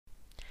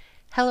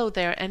Hello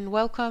there, and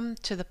welcome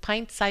to the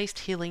Pint Sized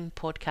Healing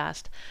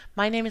Podcast.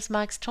 My name is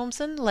Max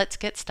Thompson. Let's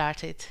get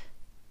started.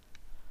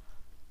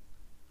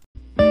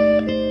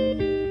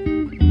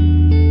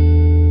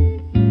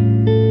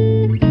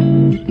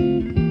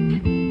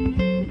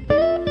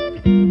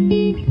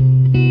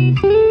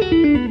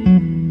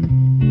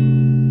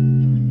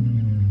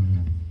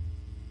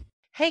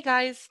 Hey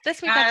guys,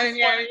 this week I just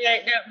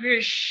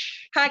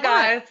Hi What?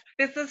 guys,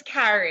 this is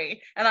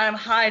Carrie, and I'm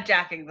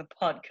hijacking the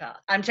podcast.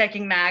 I'm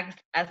taking Mags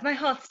as my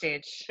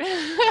hostage,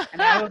 and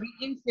I will be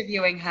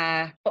interviewing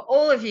her for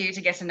all of you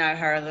to get to know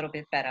her a little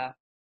bit better.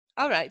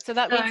 All right, so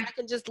that So- means I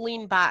can just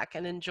lean back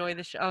and enjoy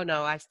the show. Oh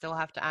no, I still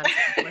have to answer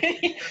the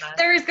questions, don't I?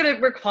 there is going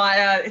to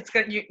require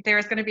there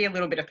is going to be a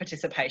little bit of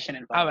participation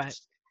involved. All right.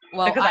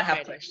 Well, because I I'm have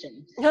ready.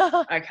 questions. I'm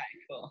Okay,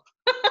 cool.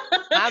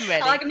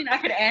 ready. I mean, I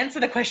could answer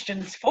the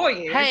questions for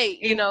you. Hey,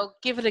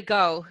 give it a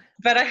go.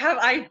 But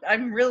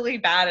I'm really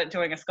bad at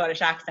doing a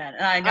Scottish accent,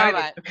 and I know All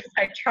this right. because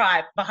I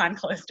try behind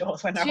closed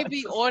doors when no To one's be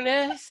listening.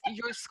 honest,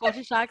 your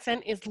Scottish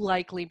accent is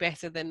likely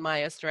better than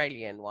my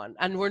Australian one,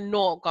 and we're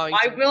not going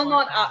I to. will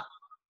not.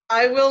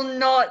 I will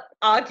not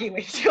argue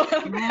with you.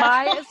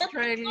 My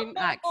Australian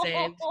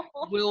accent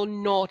will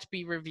not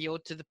be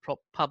revealed to the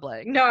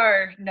public.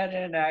 No.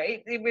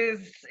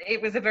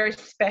 It was a very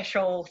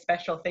special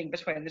thing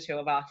between the two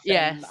of us.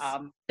 Yes,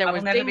 and, there I was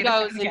will never be the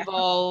dingoes same again.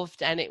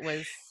 involved, and it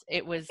was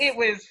It was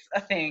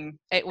a thing.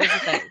 it was a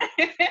thing.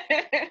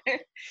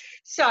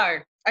 So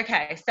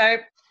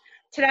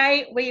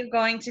today we are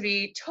going to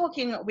be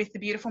talking with the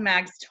beautiful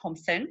Mags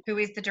Thompson, who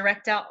is the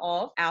director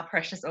of our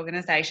precious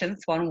organisation,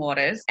 Swan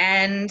Waters,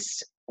 and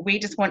we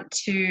just want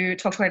to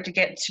talk to her to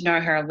get to know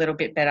her a little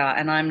bit better,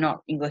 and I'm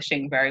not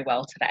Englishing very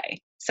well today.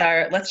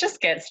 So let's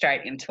just get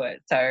straight into it.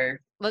 So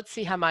Let's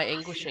see how my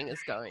Englishing is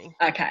going.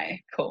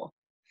 okay, cool.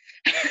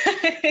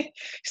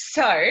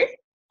 So,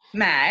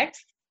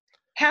 Mags,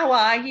 how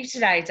are you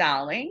today,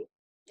 darling?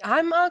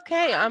 I'm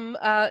okay.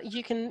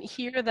 You can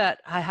hear that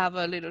I have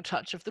a little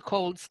touch of the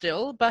cold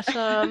still, but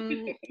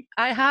I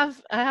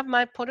have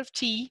my pot of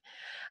tea,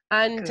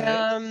 and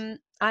Good.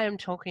 I am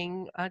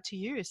talking to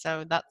you,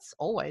 so that's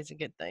always a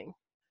good thing.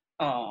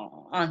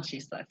 Oh, aren't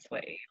you so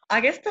sweet? I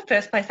guess the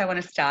first place I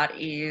want to start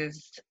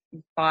is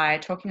by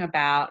talking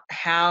about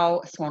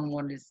how Swan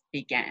Waters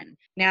began.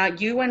 Now,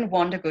 you and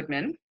Wanda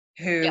Goodman,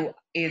 who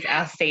is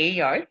our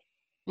CEO,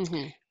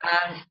 hmm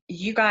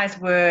you guys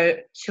were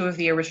two of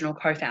the original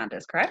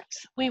co-founders, correct?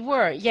 We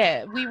were.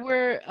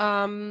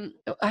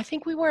 I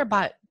think we were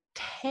about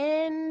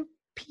 10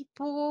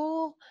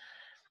 people.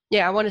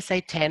 Yeah, I want to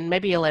say 10,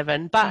 maybe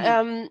 11, but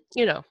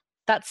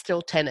that's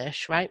still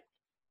 10ish, right?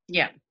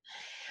 Yeah.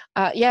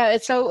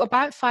 So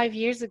about 5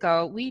 years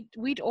ago,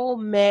 we'd all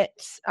met.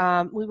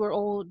 We were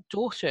all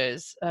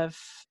daughters of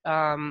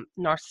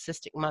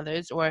narcissistic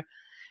mothers, or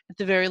at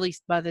the very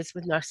least, mothers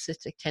with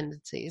narcissistic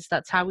tendencies.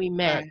 That's how we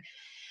met. Right.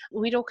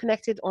 We'd all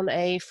connected on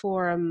a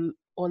forum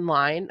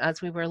online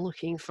as we were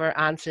looking for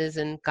answers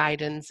and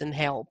guidance and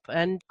help.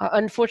 And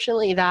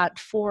unfortunately, that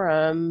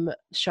forum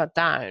shut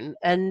down.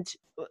 And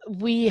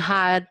we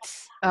had,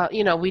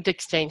 we'd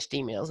exchanged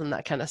emails and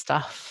that kind of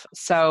stuff.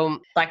 So,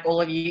 like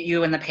all of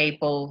you and the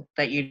people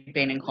that you'd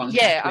been in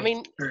contact yeah, with. I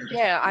mean,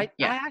 I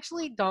Yeah.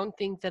 actually don't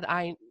think that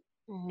I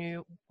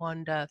knew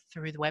Wanda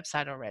through the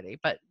website already,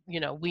 but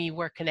we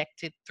were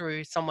connected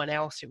through someone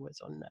else who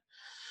was on there.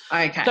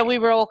 Okay. So we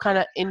were all kind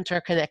of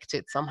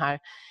interconnected somehow.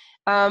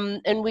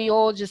 And we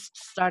all just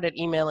started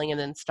emailing, and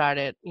then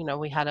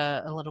we had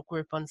a little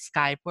group on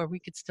Skype where we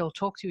could still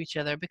talk to each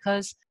other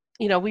because,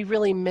 we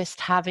really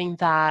missed having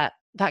that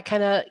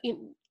kind of,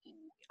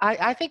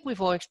 I think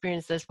we've all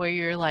experienced this where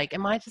you're like,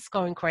 am I just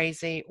going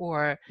crazy,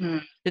 or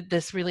did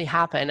this really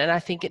happen? And I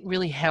think it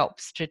really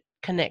helps to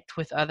connect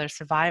with other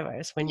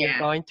survivors when you're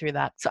going through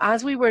that. So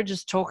as we were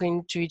just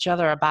talking to each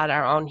other about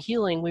our own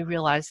healing, we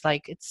realized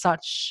like it's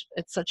such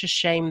a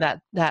shame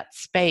that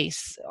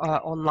space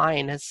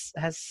online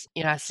has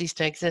ceased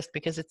to exist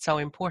because it's so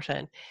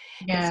important.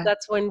 And so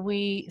that's when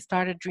we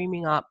started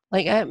dreaming up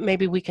like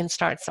maybe we can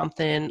start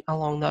something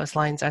along those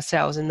lines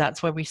ourselves, and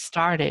that's where we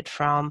started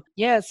from.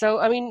 So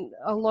I mean,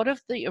 a lot of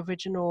the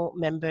original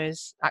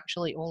members,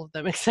 actually all of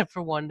them except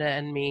for Wanda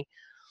and me,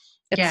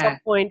 at some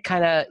point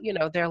kind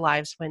of their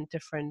lives went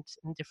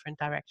in different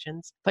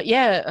directions. But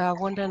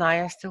Wanda and I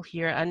are still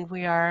here, and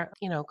we are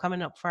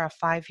coming up for our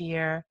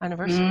 5-year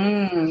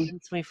anniversary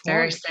since we've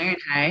very launched. soon.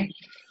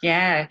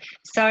 Hey,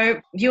 so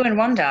you and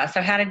Wanda,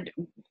 so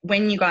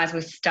when you guys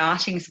were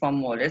starting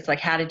Swan Waters, like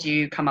how did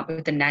you come up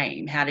with the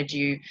name? How did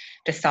you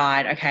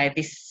decide, okay,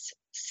 this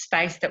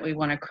space that we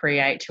want to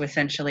create to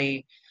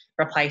essentially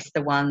replace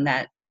the one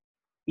that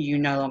you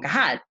no longer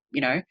had,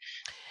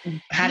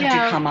 how did you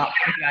come up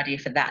with the idea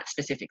for that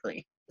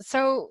specifically?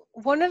 So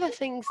one of the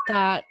things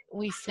that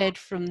we said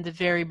from the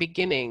very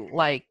beginning,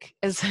 like,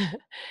 is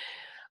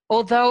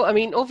although, I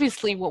mean,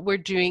 obviously what we're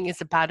doing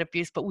is about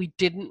abuse, but we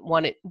didn't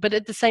want it, but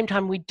at the same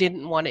time, we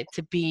didn't want it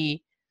to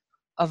be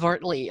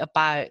overtly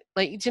about,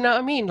 like, do you know what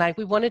I mean? Like,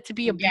 we want it to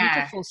be a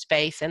beautiful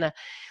space and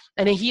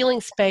a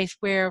healing space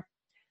where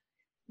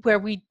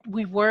we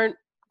weren't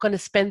going to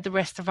spend the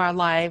rest of our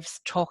lives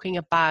talking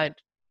about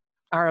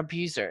our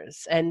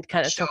abusers and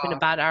kind of talking Sure.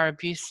 about our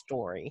abuse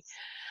story.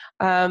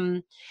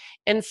 And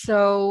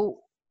so,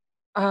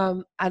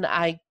 and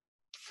I,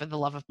 for the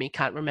love of me,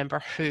 can't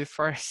remember who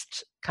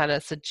first kind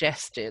of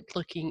suggested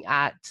looking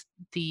at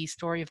the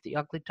story of the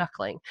ugly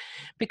duckling,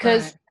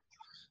 because, Right.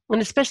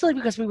 and especially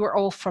because we were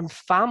all from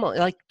family,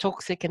 like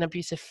toxic and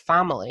abusive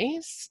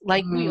families,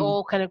 like we Mm,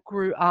 all kind of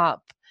grew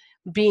up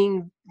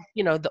being,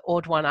 you know, the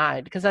odd one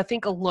out. Because I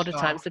think a lot of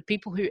sure. times the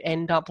people who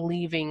end up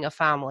leaving a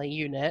family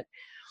unit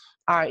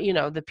are, you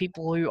know, the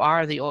people who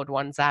are the odd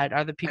ones out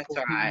are the That's people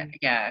all right. who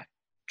Yeah.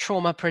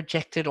 trauma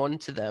projected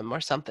onto them or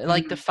something,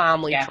 like the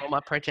family Yeah.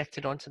 trauma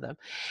projected onto them.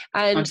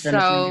 And Onto them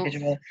as an so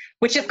individual,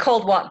 which is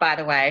called what, by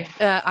the way?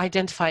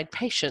 identified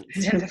patients.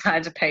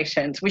 Identified as a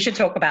patient. We should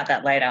talk about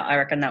that later. I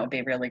reckon that would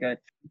be really good.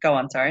 Go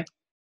on, sorry.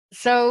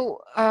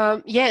 So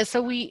yeah,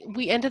 so we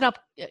ended up,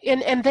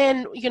 and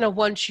then, you know,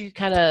 once you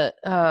kind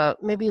of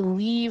maybe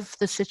leave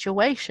the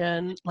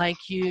situation, like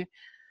you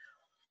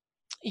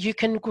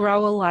can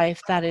grow a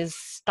life that is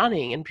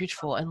stunning and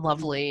beautiful and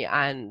lovely,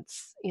 and,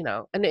 you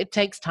know, and it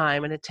takes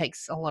time and it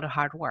takes a lot of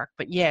hard work,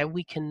 but yeah,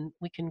 we can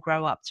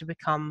grow up to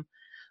become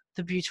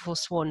the beautiful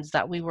swans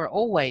that we were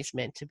always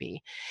meant to be.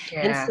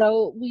 And Yeah.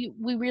 so we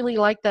really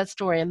liked that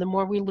story, and the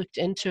more we looked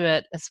into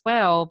it as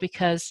well,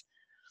 because,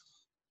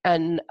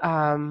 and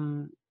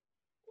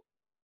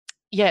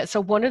yeah,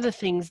 so one of the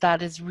things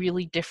that is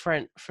really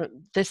different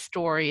from this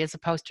story as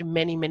opposed to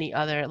many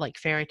other like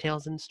fairy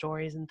tales and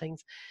stories and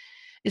things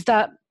is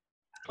that,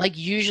 like,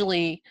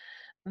 usually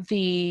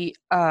the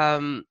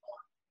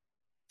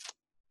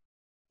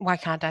why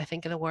can't I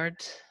think of the word,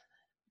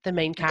 the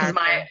main Because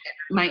character.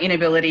 my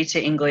inability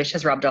to English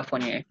has rubbed off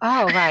on you.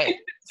 Oh, right.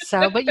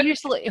 So, but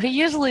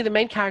usually the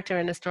main character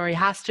in a story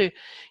has to,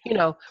 you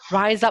know,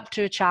 rise up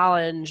to a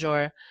challenge,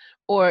 or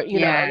you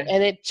know, Yeah.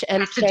 and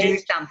Have to do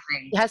change.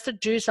 something. Has to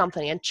do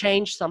something and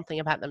change something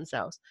about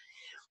themselves.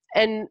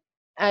 And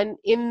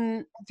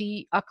in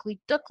the Ugly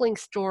Duckling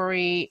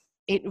story,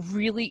 it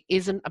really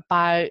isn't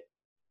about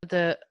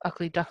the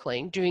Ugly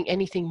Duckling doing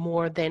anything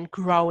more than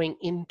growing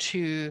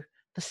into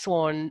the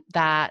swan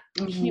that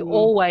he Mm,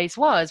 always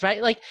was,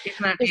 right? Like,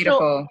 isn't that there's no,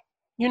 beautiful?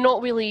 you're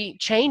not really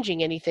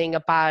changing anything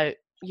about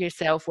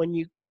yourself when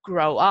you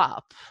grow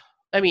up.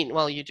 I mean,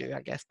 well, you do,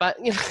 I guess, but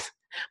you know,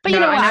 but you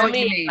No, know I what know I what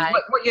you mean, mean.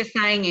 right? What you're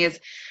saying is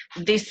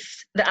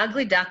the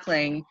ugly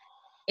duckling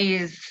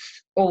is,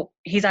 or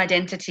his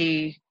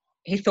identity,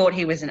 he thought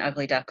he was an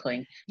ugly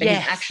duckling, but he's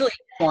Yes. actually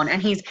a swan,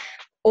 and he's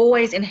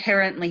always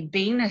inherently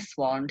been a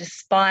swan,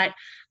 despite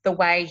the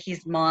way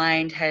his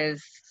mind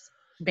has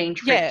been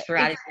Yeah, tricked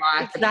throughout his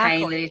life, the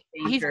pain that exactly.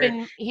 he's been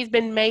through. He's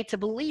been made to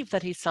believe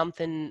that he's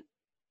something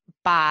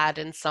bad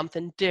and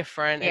something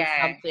different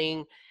Yeah,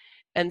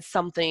 and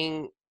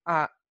something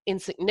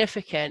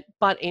insignificant,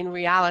 but in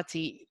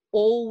reality,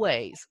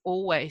 always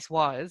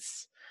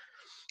was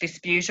this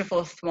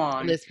beautiful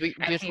swan, this and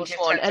he beautiful just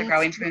swan. had to And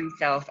grow into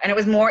himself. And it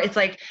was more, it's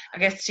like, I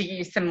guess, to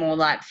use some more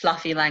like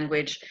fluffy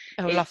language,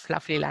 oh, it,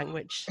 lovely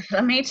language.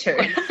 me too.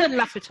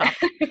 Fluff it up.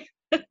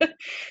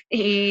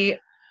 he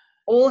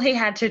All he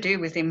had to do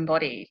was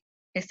embody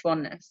his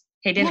swanness.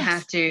 He didn't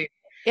have Yes. to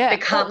Yeah.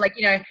 become, Well,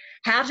 like,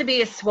 how to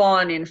be a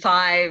swan in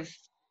 5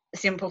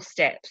 simple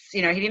steps.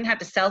 He didn't have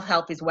to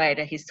self-help his way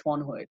to his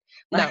swanhood.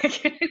 no.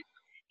 Like,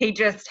 he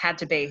just had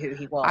to be who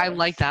he I was.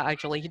 like that,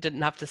 actually. He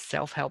didn't have to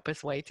self-help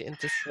his way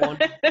into swan.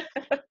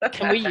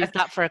 Can we use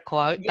that for a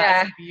quote? That's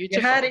Yeah,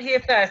 you heard it beautiful. here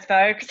first,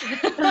 folks.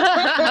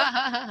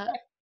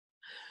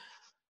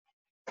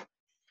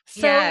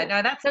 Yeah, So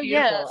no, that's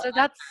yeah, beautiful. so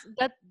that's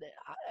that,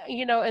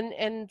 you know,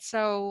 and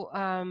so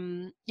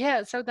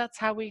yeah, so that's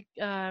how we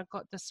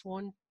got the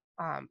swan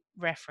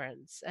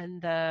reference.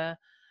 And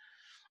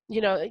you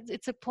know,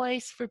 it's a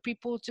place for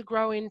people to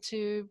grow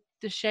into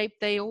the shape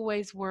they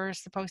always were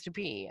supposed to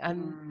be,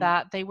 and Mm,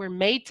 that they were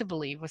made to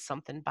believe was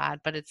something bad,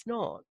 but it's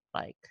not,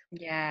 like.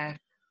 yeah,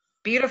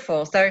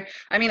 beautiful. So,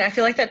 I mean, I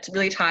feel like that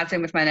really ties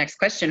in with my next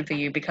question for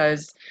you,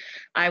 because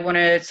I want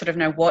to sort of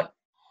know what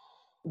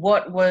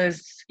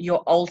was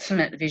your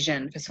ultimate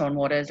vision for Swan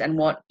Waters, and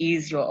what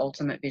is your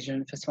ultimate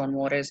vision for Swan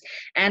Waters,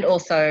 and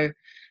also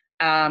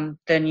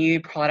the new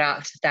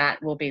product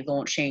that will be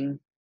launching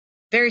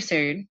very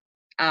soon,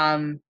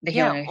 the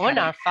Yeah, Healing on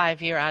Academy. our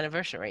 5-year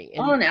anniversary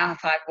in On our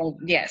 5, well,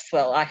 yes,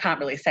 well, I can't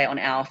really say on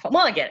our 5.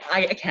 Well, I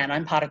can.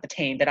 I'm part of the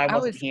team, but I I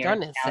wasn't was here as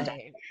gonna a founder.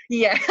 say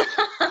Yeah.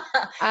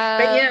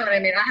 But you know what I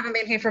um mean? I haven't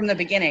been here from the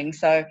beginning.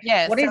 So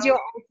yeah, what so is your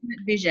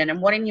ultimate vision,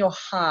 and what in your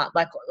heart?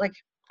 Like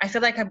I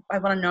feel like I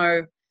want to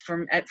know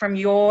from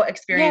your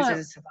experience yeah, as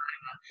a survivor,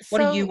 what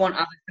do you so want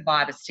other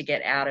survivors to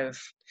get out of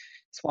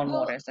Swan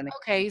well, Waters and the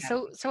okay,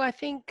 Academy? so I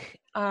think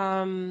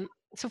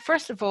so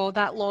first of all,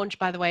 that launch,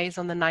 by the way, is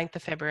on the 9th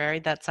of February.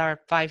 That's our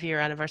 5-year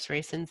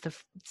anniversary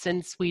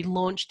since we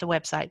launched the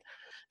website.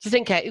 Just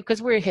in case,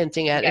 because we're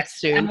hinting at Yes, it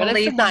soon, and but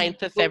it's the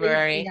 9th of we'll leave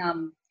February.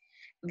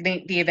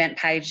 the event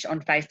page on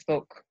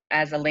Facebook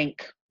as a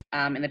link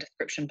in the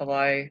description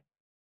below.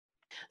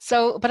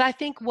 So, but I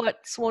think what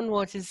Swan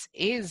Waters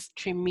is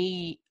to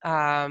me,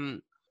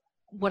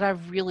 what I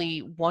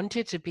really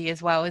wanted to be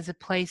as well is a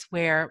place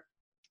where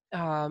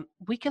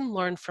we can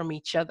learn from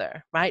each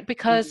other, right?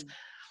 Because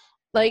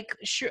like,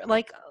 sure,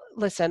 like,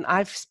 listen,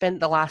 I've spent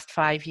the last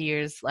 5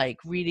 years like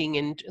reading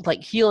and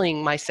like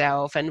healing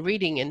myself and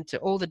reading into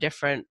all the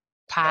different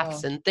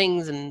paths Sure. and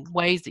things and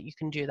ways that you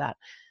can do that.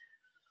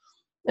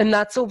 And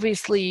that's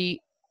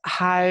obviously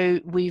how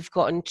we've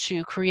gotten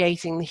to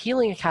creating the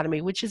Healing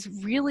Academy, which is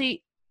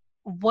really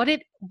what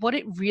it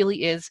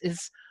really is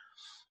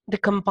the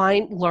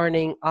combined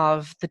learning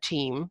of the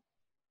team.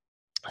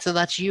 So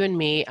that's you and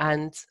me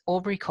and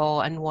Aubrey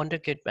Cole and Wanda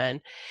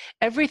Goodman.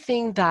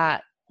 Everything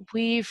that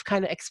we've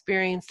kind of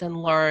experienced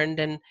and learned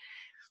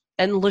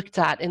and looked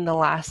at in the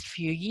last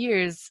few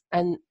years,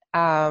 and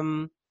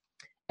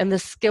the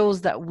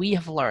skills that we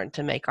have learned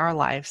to make our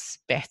lives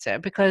better.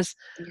 Because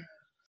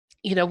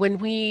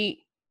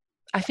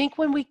I think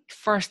when we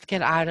first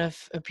get out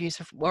of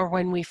abusive, or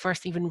when we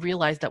first even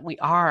realize that we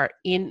are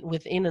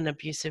within an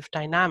abusive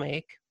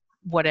dynamic,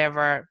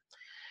 whatever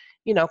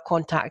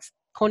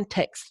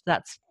context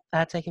that's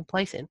taking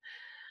place in,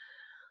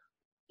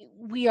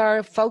 we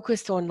are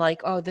focused on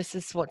like, oh, this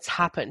is what's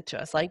happened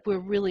to us. Like, we're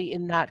really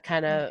in that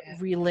kind of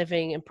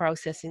reliving and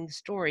processing the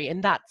story,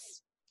 and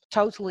that's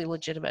totally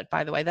legitimate,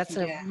 by the way. That's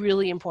a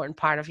really important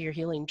part of your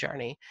healing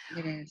journey.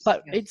 It is,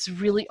 but it's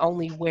really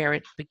only where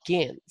it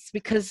begins,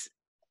 because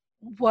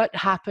what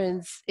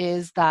happens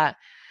is that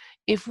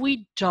if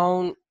we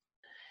don't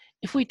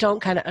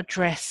kind of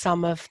address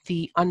some of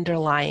the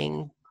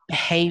underlying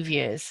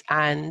behaviors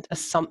and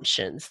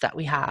assumptions that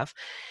we have,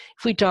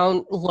 if we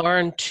don't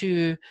learn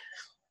to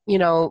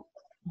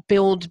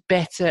build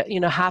better,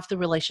 have the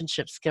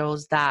relationship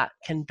skills that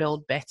can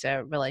build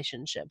better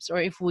relationships, or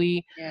if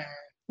we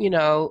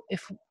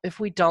if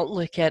we don't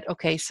look at,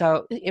 okay,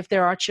 so if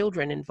there are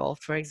children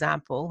involved, for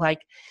example,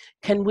 like,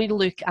 can we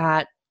look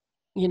at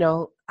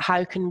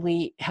how can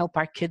we help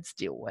our kids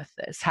deal with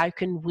this? How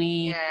can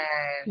we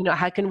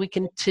how can we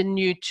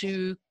continue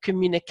to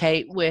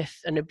communicate with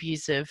an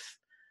abusive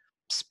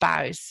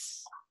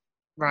spouse,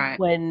 right,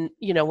 when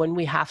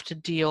we have to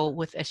deal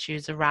with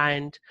issues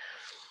around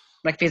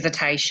like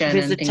visitation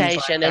and things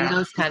like and that.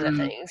 those kind of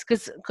things,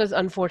 because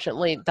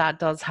unfortunately that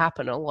does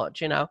happen a lot,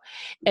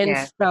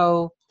 and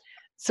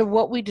so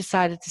what we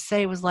decided to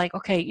say was like,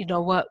 okay, you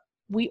know what,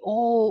 we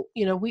all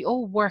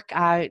work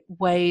out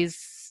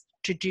ways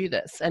to do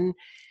this, and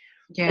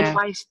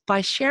by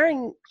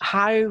sharing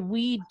how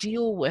we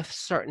deal with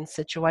certain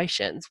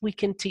situations, we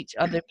can teach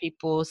other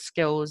people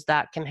skills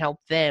that can help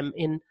them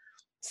in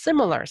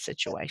similar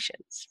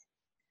situations.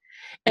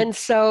 And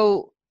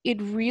so it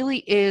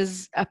really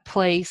is a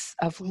place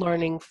of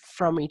learning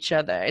from each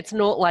other. It's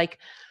not like,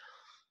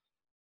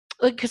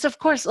 because of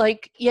course,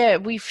 like,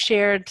 we've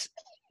shared,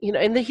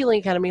 in the Healing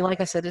Academy,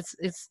 like I said,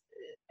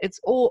 it's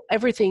all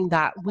everything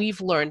that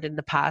we've learned in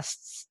the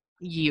past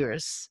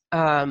years,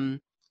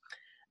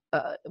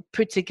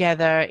 put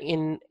together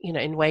in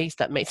ways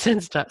that made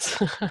sense to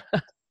us.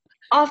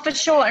 Oh, for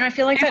sure. And I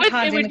feel like that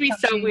ties It would into be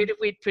so something. weird if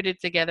we'd put it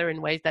together in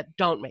ways that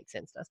don't make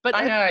sense to us. But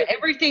I know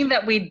everything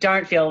that we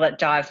don't feel that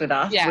jives with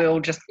us,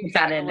 we'll just put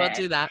that in we'll there.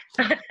 Do that.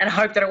 And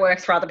hope that it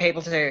works for other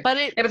people too. But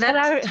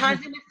that ties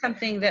into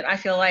something that I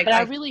feel like. But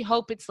I really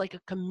hope it's like a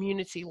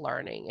community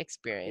learning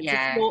experience.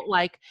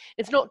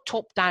 It's not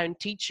top-down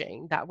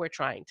teaching that we're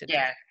trying to do.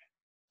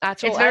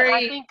 At all.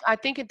 I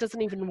think it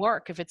doesn't even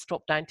work if it's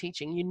top-down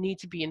teaching. You need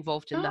to be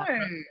involved in that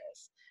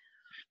process.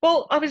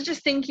 Well, I was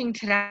just thinking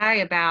today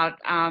about,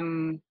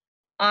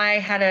 I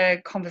had a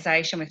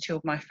conversation with two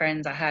of my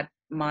friends. I had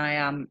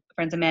my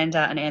friends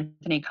Amanda and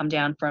Anthony come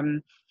down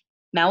from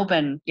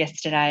Melbourne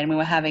yesterday, and we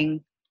were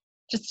having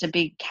just a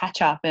big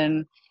catch-up.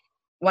 And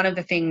one of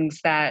the things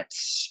that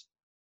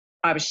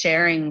I was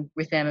sharing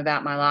with them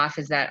about my life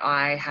is that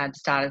I had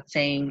started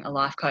seeing a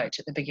life coach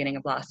at the beginning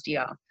of last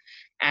year.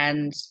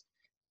 And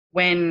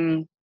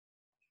when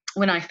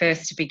I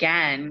first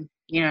began,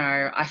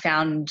 I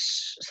found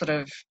sort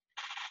of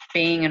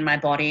being in my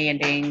body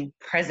and being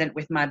present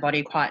with my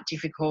body quite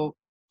difficult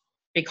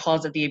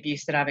because of the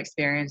abuse that I've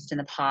experienced in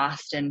the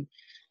past. And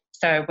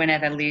so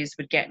whenever Liz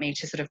would get me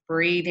to sort of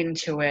breathe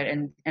into it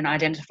and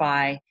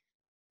identify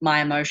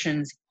my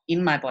emotions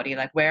in my body,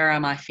 like, where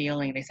am I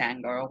feeling this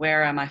anger, or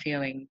where am I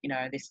feeling,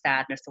 this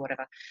sadness or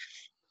whatever,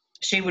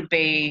 she would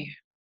be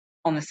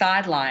on the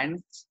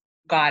sidelines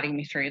guiding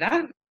me through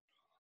that.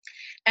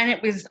 And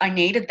I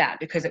needed that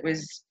because it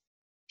was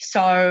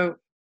so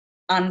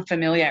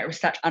unfamiliar. It was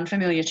such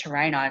unfamiliar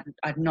terrain.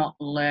 I'd not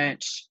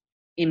learnt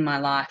in my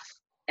life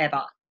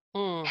ever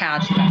how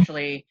to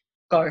actually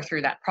go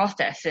through that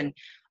process. And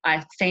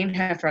I've seen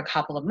her for a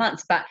couple of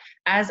months, but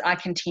as I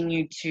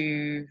continued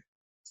to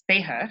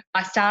see her,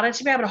 I started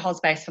to be able to hold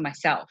space for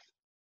myself.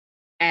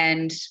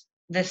 And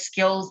the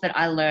skills that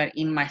I learned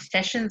in my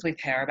sessions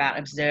with her about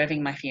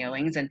observing my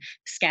feelings and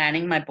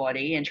scanning my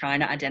body and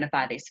trying to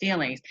identify these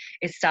feelings,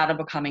 it started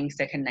becoming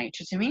second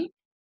nature to me.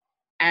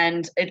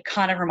 And it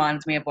kind of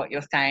reminds me of what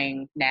you're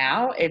saying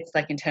now. It's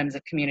like, in terms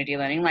of community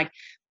learning, like,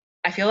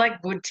 I feel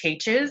like good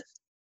teachers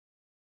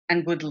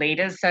and good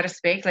leaders, so to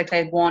speak, like,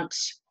 they want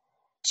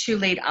to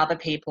lead other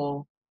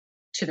people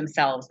to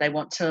themselves. They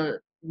want to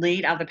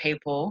lead other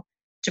people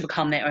to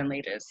become their own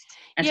leaders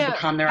and to Yeah,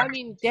 become their I own,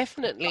 mean,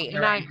 definitely.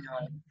 And their own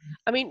villain.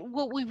 I mean,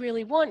 what we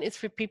really want is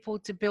for people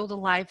to build a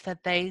life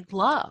that they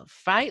love,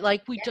 right?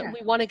 Like Yeah,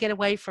 we want to get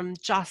away from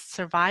just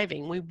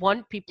surviving. We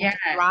want people yeah, to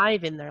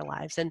thrive in their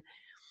lives and,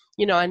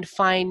 you know, and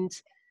find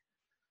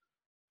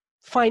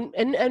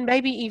and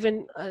maybe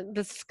even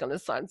this is going to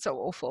sound so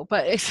awful,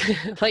 but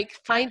it's like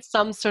find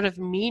some sort of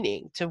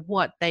meaning to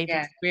what they've yeah,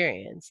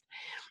 experienced.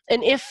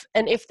 And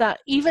if that,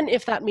 even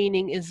if that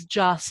meaning is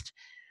just,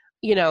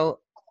 you know,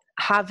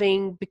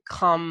 having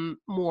become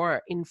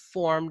more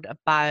informed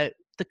about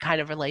the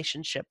kind of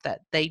relationship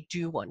that they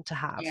do want to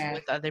have yeah,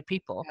 with other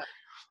people. yeah.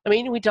 I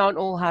mean, we don't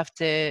all have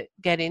to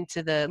get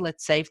into the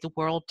let's save the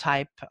world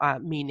type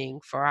meaning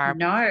for our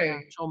No,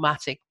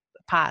 traumatic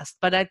past,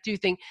 but I do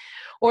think,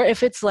 or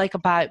if it's like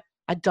about,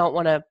 I don't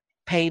want to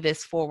pay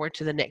this forward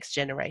to the next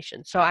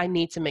generation, so I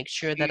need to make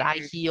sure that I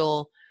huge.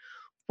 heal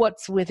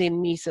what's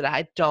within me so that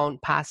I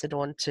don't pass it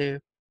on to.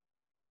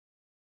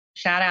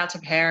 Shout out to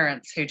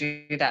parents who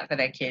do that for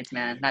their kids,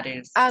 man. That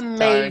is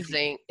so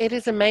Amazing. It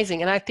is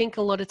amazing. And I think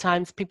a lot of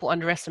times people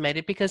underestimate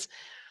it because,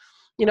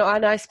 you know,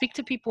 and I speak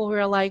to people who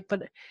are like,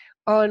 but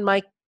oh, and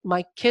my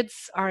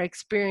kids are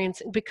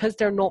experiencing, because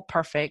they're not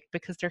perfect,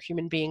 because they're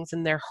human beings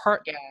and they're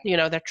hurt, yeah. you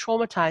know, they're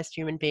traumatized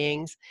human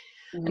beings.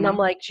 And I'm Mhm.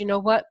 like, "Do you know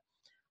what?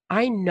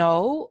 I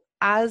know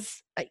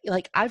as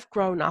like I've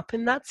grown up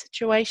in that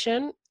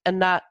situation,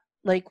 and that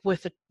like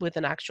with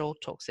an actual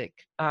toxic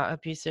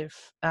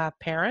abusive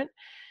parent."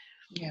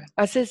 Yeah.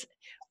 I says,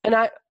 and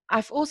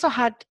I've also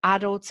had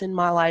adults in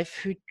my life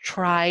who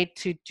tried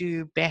to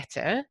do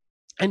better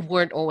and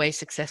weren't always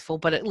successful,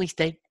 but at least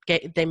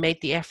they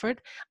made the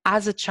effort.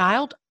 As a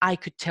child, I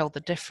could tell the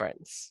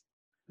difference.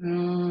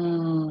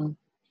 Mm,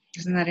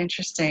 isn't that Even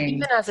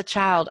interesting? as a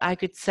child, I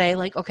could say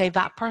like, okay,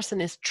 that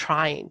person is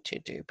trying to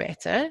do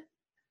better.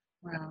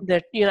 Wow.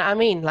 That, you know what I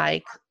mean,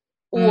 like,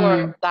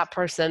 or Mm, that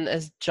person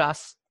is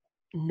just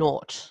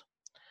not.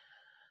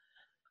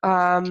 that's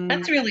Um,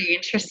 really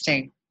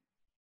interesting.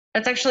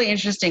 That's actually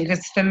interesting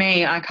because for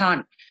me, I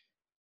can't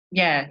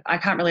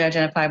really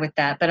identify with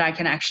that. But I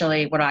can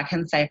actually, what I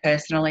can say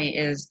personally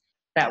is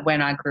that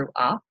when I grew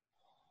up,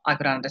 I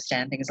could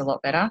understand things a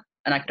lot better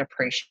and I could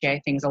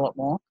appreciate things a lot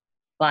more.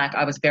 Like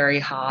I was very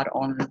hard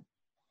on,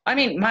 I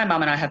mean, my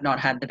mum and I have not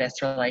had the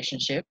best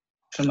relationship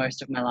for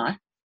most of my life.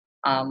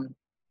 Um,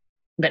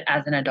 but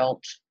as an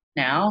adult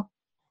now,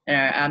 you know,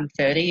 I'm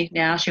 30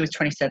 now. She was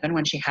 27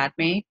 when she had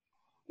me.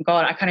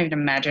 God, I can't even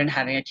imagine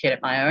having a kid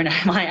at my own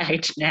at my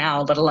age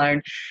now, let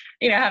alone,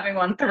 you know, having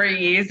one 3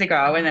 years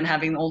ago and then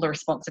having all the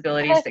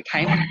responsibilities but that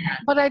came with that.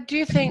 but I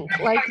do think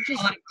like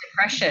just Postpartum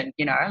depression,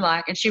 you know,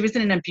 like, and she was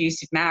in an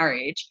abusive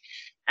marriage,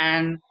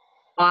 and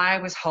I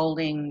was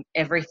holding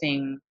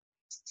everything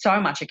so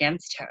much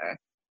against her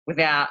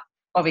without,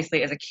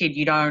 obviously, as a kid,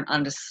 you don't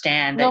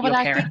understand no, that but your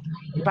I parents. think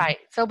right.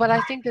 So, but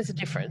I think there's a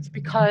difference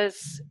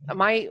because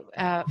my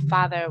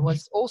father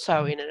was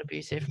also in an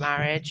abusive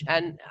marriage,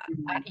 and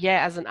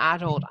yeah, as an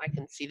adult, I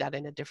can see that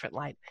in a different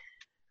light.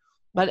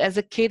 But as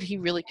a kid, he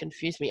really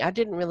confused me. I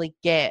didn't really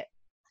get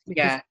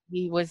because Yeah,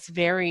 he was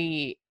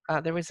very.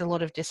 There was a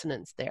lot of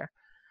dissonance there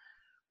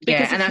yeah,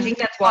 because of and I who think he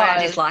that's why I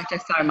was. disliked her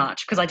so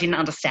much because I didn't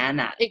understand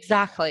that.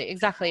 Exactly,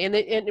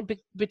 and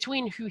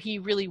between who he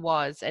really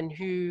was and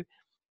who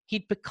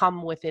he'd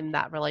become within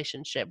that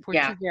relationship were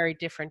Yeah, two very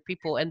different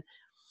people, and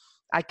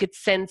I could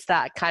sense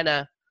that kind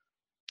of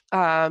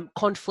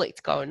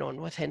conflict going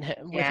on within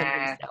yeah,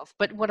 himself.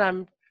 But what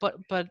I'm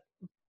but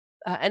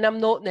and I'm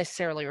not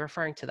necessarily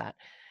referring to that.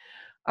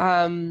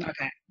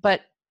 okay,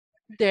 But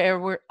there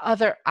were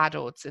other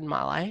adults in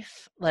my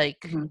life, like,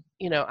 hmm,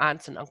 you know,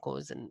 aunts and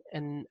uncles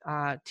and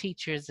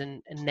teachers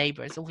and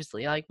neighbors.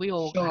 Obviously, like we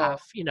all sure,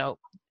 have, you know,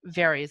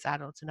 various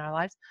adults in our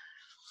lives.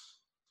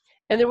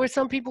 And there were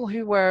some people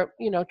who were,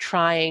 you know,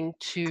 trying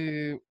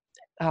to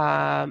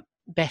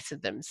better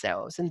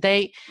themselves, and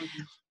they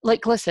mhm,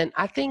 like listen.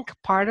 I think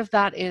part of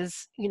that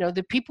is, you know,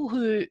 the people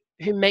who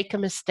make a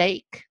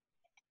mistake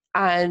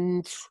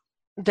and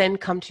then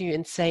come to you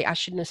and say, "I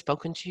shouldn't have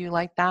spoken to you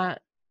like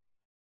that,"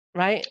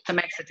 right? that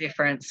makes a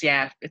difference.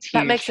 Yeah, it's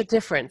That makes a huge.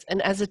 difference.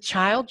 And as a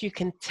child, you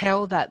can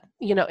tell that,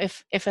 you know,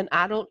 if an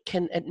adult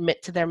can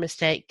admit to their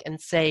mistake and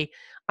say,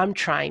 "I'm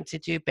trying to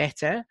do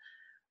better,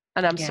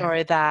 and I'm Yeah,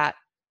 sorry that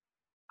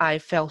I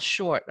fell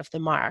short of the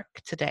mark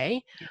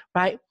today,"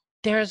 right?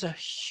 There's a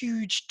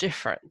huge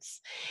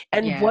difference.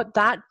 And yeah, what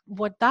that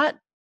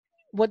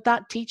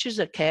teaches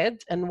a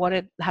kid and what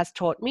it has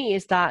taught me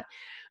is that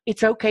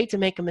it's okay to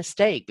make a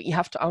mistake, but you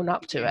have to own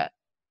up to yeah, it.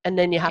 And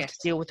then you have to yes,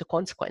 deal with the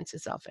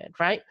consequences of it,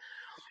 right?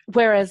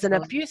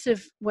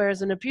 absolutely.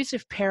 Whereas an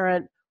abusive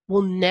parent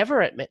will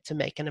never admit to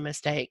making a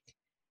mistake,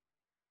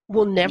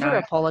 will never No,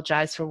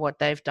 apologize for what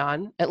they've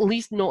done, at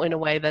least not in a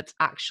way that's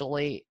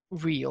actually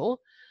real.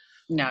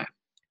 no,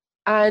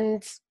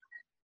 And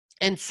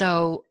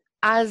so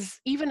as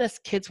even as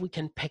kids we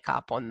can pick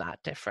up on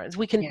that difference.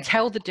 We can yeah,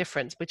 tell the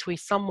difference between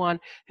someone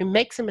who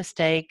makes a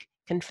mistake,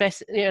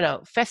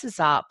 fesses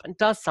up and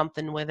does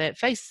something with it,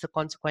 faces the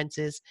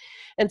consequences,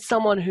 and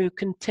someone who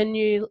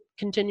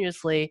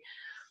continuously,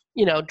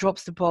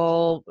 drops the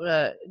ball,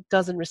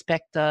 doesn't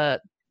respect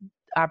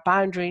our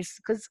boundaries,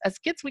 because as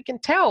kids we can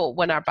tell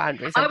when our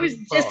boundaries are I was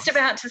being just crossed.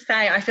 about to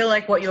say, I feel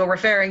like what you're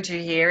referring to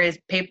here is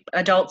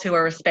adults who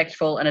are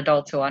respectful and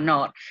adults who are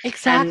not. And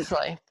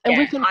Exactly. And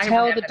we yeah, can I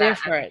tell the remember that as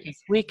a kid.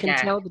 difference. We can Yeah.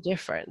 tell the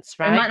difference,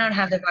 We right? might not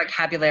have the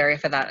vocabulary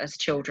for that as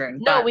children,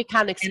 No, but we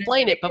can't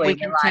explain it, but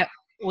energetically, you're right.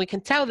 we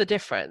can tell the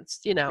difference,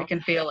 We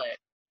can feel it.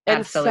 And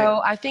Absolutely.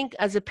 so I think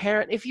as a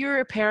parent, if you're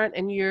a parent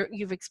and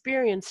you've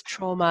experienced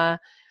trauma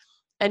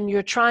and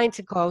you're trying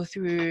to go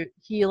through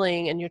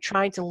healing and you're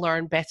trying to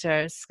learn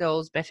better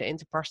skills, better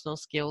interpersonal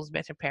skills,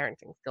 better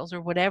parenting skills,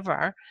 or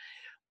whatever,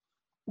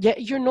 yeah,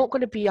 you're not going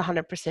to be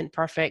 100%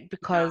 perfect, No.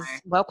 because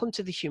welcome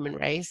to the human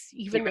race.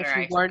 Even Human if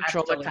you race. weren't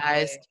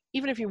traumatized,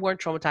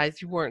 Absolutely.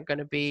 you weren't going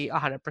to be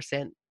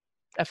 100%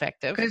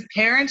 effective. Because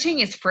parenting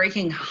is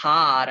freaking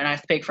hard, and I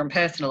speak from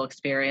personal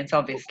experience,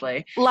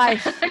 obviously.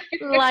 Life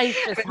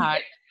is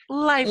hard.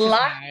 Life is Life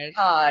hard. is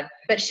hard,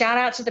 but shout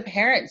out to the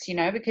parents,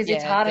 because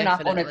it's Yeah, hard enough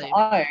on its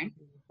definitely. own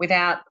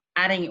without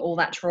adding all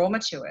that trauma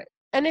to it.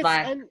 And it's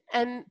Like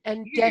and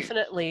huge.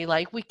 definitely,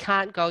 like, we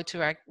can't go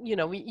to our,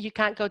 you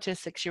can't go to a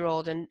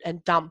 6-year-old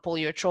and dump all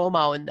your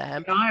trauma on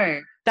them.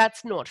 No.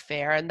 That's not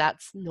fair, and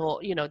that's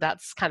not,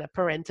 that's kind of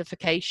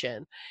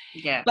parentification.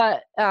 Yeah.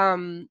 But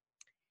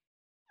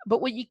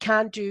what you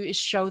can do is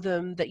show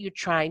them that you're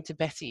trying to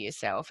better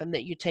yourself, and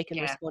that you're taking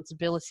Yeah.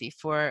 responsibility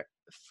for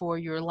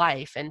your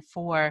life, and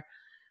for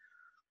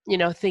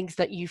things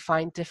that you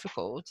find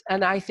difficult.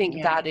 And I think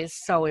Yeah. that is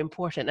so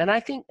important. And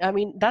I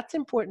mean that's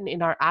important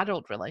in our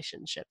adult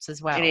relationships as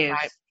It well, is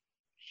right? Like,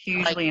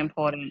 hugely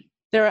important.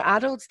 there are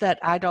adults that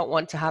I don't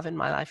want to have in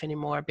my life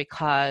anymore,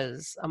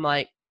 because I'm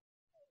like,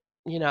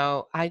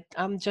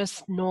 I'm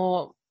just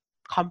not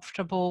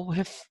comfortable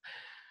with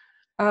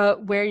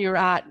where you're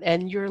at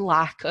and your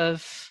lack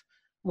of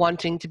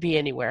wanting to be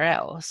anywhere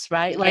else,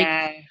 right? Like,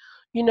 Yeah.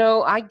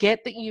 I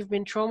get that you've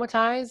been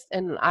traumatized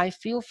and I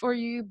feel for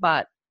you,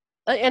 but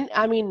and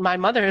I mean, my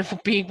mother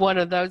would be one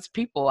of those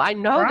people. I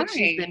know that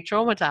she's been Right.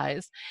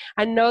 traumatized.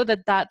 I know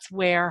that that's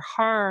where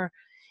her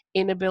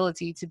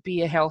inability to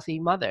be a healthy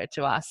mother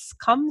to us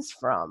comes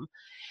from.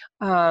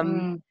 Um,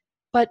 Mm.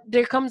 but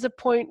there comes a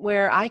point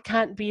where I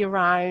can't be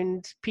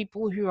around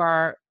people who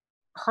are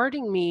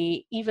hurting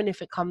me, even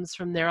if it comes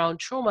from their own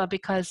trauma,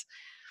 because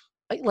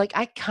like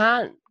I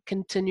can't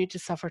continue to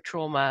suffer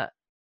trauma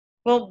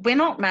Well, we're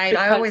not made.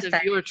 I because always of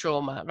say, your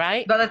trauma,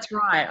 right? but that's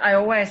right. I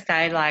always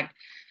say, like,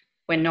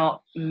 we're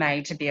not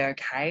made to be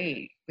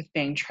okay with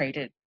being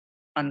treated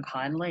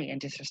unkindly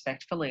and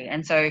disrespectfully.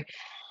 And so,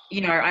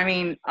 I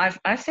mean,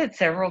 I've said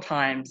several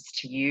times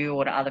to you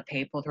or to other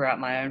people throughout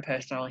my own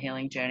personal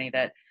healing journey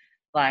that,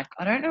 like,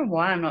 I don't know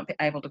why I'm not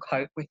able to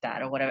cope with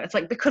that or whatever. It's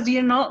like, because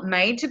you're not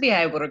made to be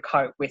able to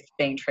cope with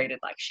being treated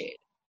like shit.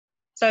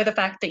 So the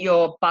fact that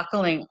you're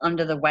buckling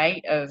under the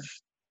weight of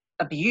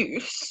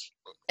abuse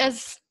It's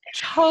is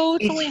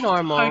totally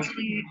normal.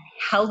 totally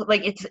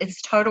like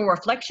it's total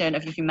reflection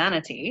of your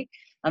humanity,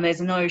 and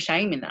there's no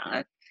shame in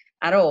that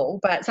at all.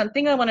 But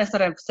something I want to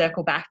sort of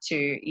circle back to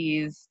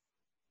is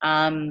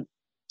um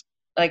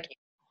like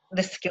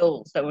the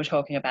skills that we're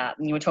talking about.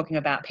 And you were talking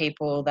about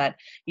people that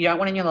you don't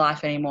want in your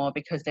life anymore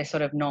because they're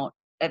sort of not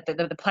at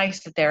the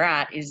place that they're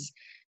at is,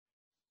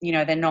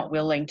 they're not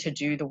willing to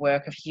do the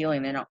work of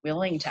healing. They're not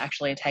willing to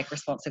actually take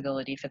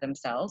responsibility for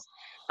themselves.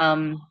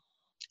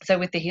 So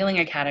with the Healing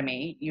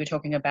Academy, you were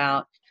talking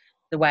about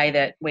the way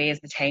that we as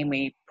the team,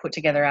 we put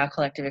together our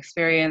collective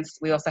experience.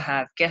 We also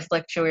have guest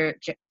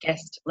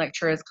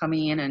lecturers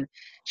coming in and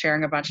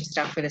sharing a bunch of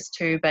stuff with us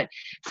too. But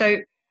so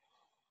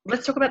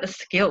let's talk about the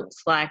skills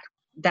like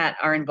that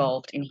are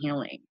involved in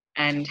healing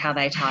and how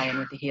they tie in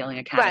with the Healing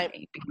Right.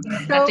 Academy,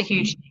 because that's a So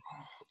huge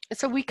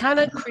so we kind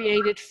of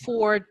created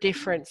 4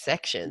 different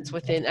sections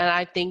within, and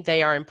I think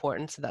they are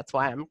important, so that's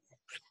why I'm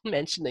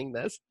mentioning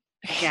this.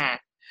 yeah.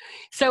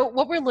 So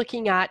what we're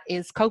looking at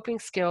is coping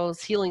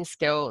skills, healing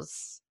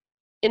skills,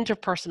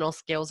 interpersonal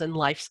skills, and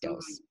life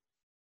skills.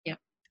 Yeah.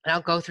 And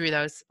I'll go through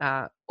those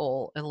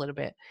all a little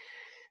bit.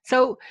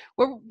 So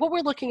what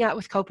we're looking at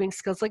with coping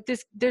skills, like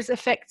there's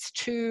effects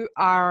to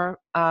our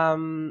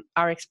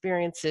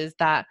experiences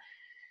that,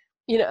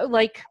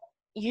 like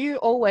you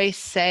always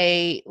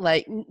say,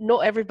 like not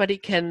everybody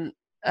can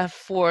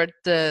afford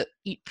the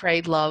eat,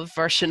 pray, love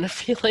version of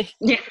healing.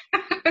 Yeah.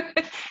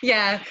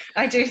 Yeah,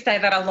 I do say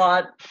that a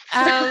lot.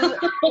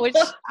 Which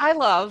I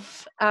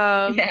love,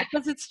 Yeah.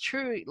 because it's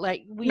true.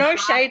 Like we No have,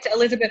 shade to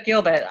Elizabeth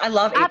Gilbert. I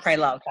love Eat, Pray,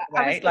 Love that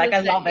I was way. Like,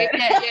 gonna I say, love it.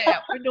 yeah.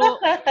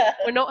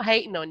 We're not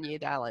hating on you,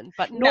 darling,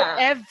 but not Nah.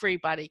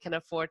 everybody can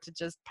afford to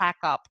just pack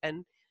up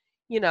and,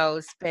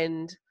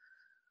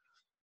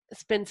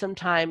 spend some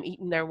time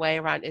eating their way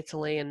around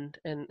Italy and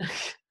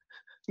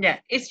Yeah,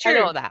 it's and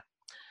true. all that.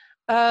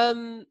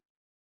 Um,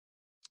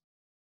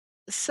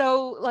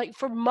 so like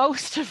for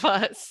most of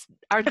us,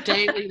 our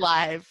daily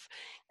life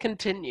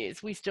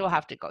continues. We still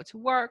have to go to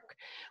work.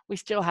 We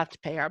still have to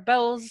pay our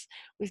bills.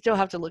 We still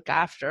have to look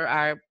after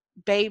our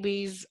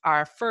babies,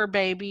 our fur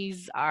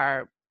babies,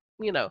 our,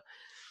 you know,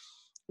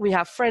 we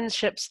have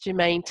friendships to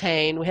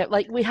maintain.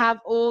 We have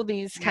all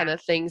these kind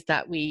of things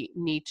that we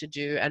need to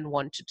do and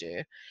want to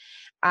do.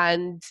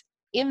 And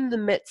in the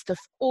midst of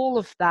all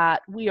of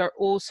that, we are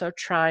also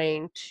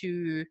trying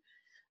to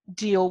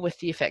deal with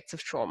the effects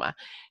of trauma.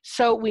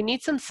 So we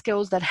need some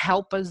skills that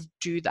help us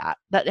do that,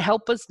 that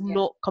help us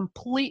not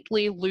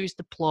completely lose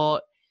the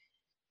plot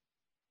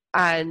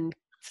and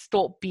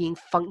stop being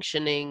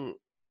functioning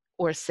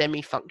or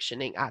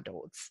semi-functioning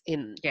adults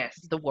in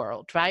the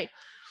world, right?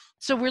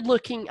 So we're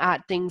looking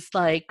at things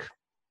like,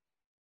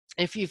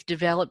 if you've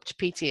developed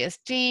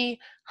PTSD,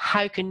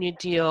 how can you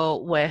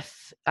deal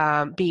with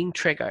being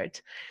triggered?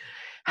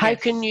 How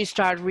can you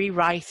start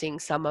rewriting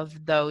some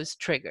of those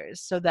triggers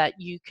so that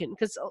you can,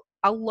 because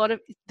a lot of,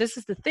 this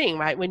is the thing,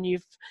 right? When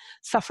you've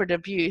suffered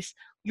abuse,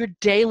 your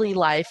daily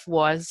life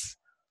was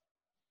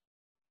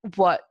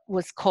what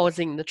was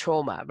causing the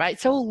trauma, right?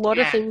 So a lot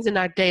of things in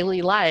our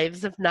daily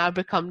lives have now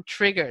become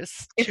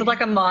triggers. It's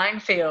like a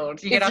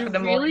minefield. You get up in the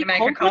morning, you make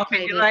a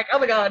coffee, you're like, oh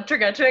my God,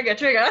 trigger.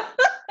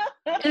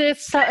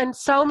 And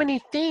so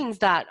many things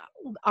that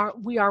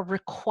we are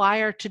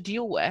required to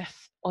deal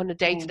with on a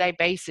day-to-day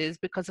basis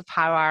because of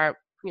how our,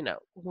 you know,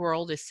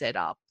 world is set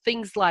up.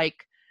 Things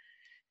like,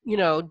 you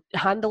know,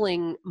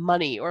 handling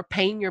money or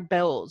paying your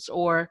bills,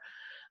 or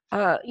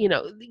you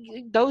know,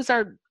 those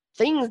are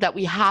things that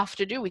we have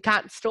to do. We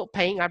can't stop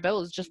paying our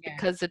bills just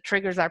because it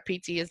triggers our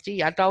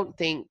PTSD. I don't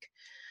think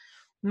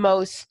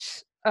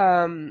most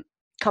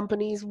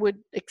companies would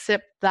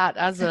accept that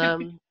as a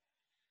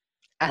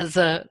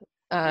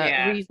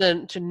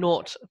reason to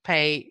not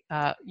pay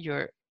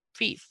your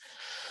fees.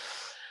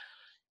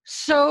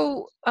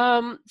 So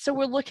so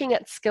we're looking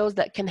at skills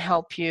that can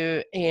help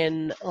you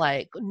in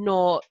like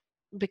not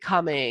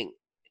becoming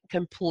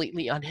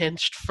completely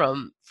unhinged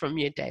from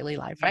your daily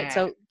life, right?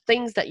 So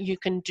things that you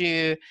can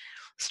do,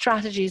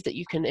 strategies that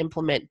you can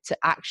implement to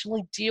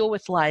actually deal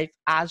with life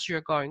as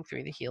you're going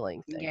through the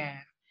healing thing.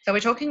 So we're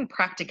talking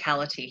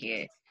practicality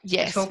here.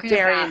 Yes, we're talking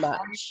very about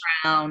much.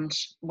 around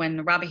when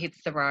the rubber hits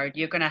the road,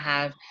 you're going to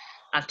have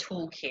a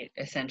toolkit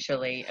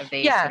essentially of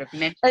these sort of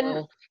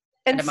mental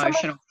and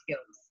emotional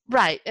skills.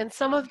 Right. And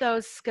some of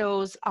those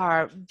skills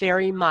are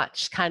very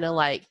much kind of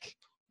like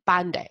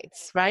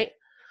band-aids, right?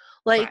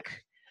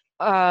 Like,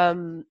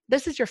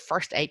 this is your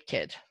first aid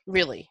kit,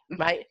 really,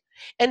 right?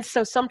 And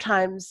so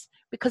sometimes,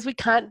 because we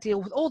can't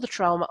deal with all the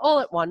trauma all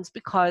at once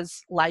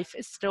because life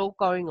is still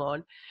going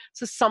on,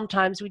 so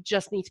sometimes we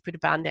just need to put a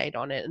band-aid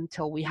on it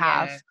until we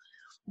have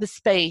the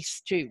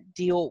space to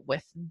deal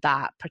with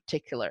that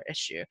particular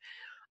issue.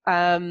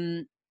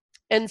 And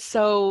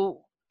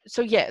so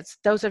yes,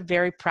 those are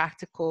very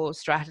practical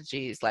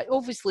strategies. Like,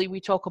 obviously we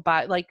talk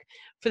about, like,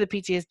 for the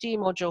PTSD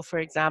module, for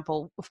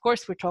example, of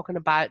course we're talking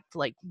about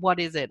like, what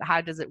is it,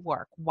 how does it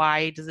work,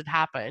 why does it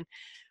happen,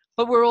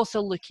 but we're also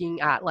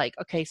looking at like,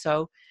 okay,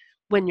 so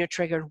when you're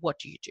triggered, what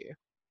do you do?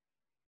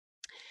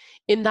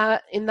 In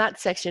that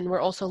section,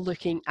 we're also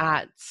looking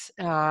at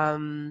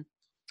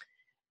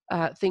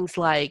things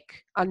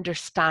like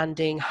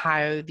understanding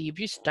how the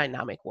abuse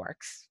dynamic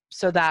works,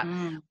 so that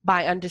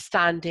by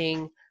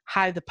understanding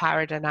how the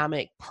power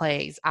dynamic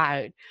plays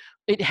out,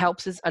 it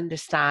helps us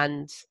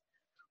understand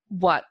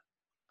what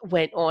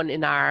went on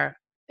in our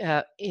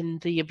in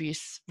the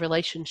abuse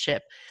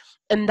relationship,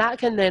 and that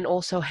can then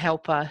also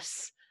help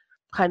us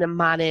kind of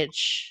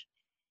manage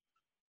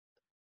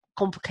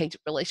complicated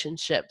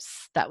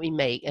relationships that we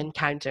may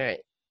encounter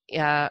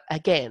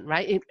again,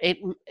 right?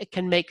 It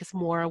can make us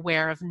more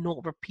aware of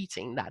not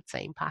repeating that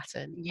same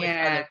pattern with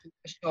other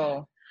people.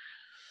 Sure.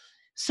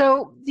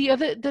 So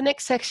the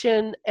next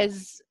section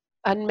is,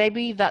 and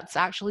maybe that's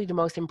actually the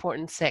most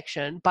important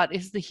section, but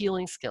is the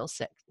healing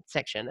skills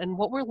section. And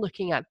what we're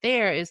looking at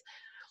there is,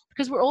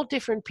 because we're all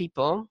different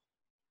people,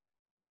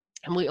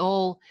 and we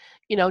all,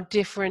 you know,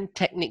 different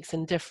techniques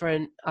and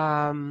different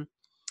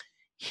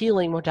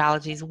healing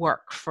modalities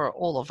work for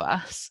all of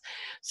us.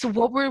 So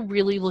what we're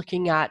really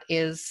looking at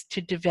is to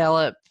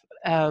develop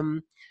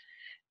the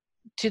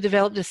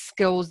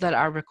skills that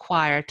are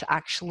required to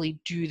actually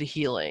do the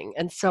healing.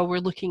 And so we're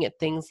looking at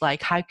things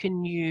like, how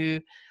can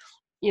you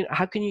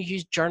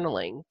use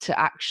journaling to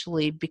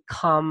actually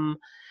become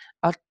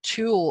a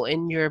tool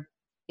in your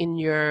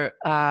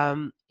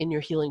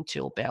healing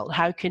tool belt?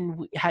 How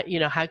can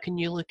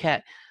you look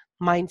at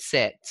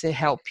mindset to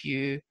help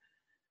you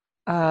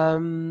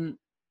on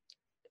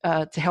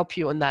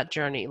that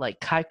journey?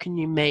 Like, how can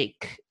you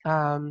make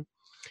how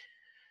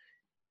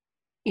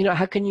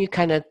can you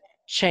kind of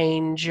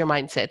change your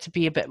mindset to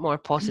be a bit more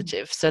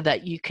positive, so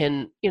that you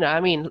can,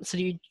 so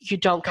you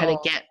don't kind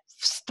of get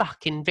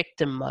stuck in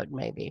victim mode,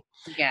 maybe.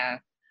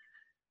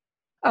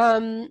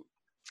 And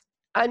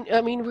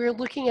I mean, we're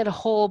looking at a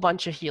whole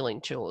bunch of healing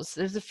tools.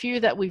 There's a few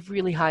that we've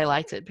really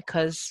highlighted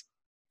because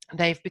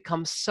they've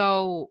become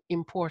so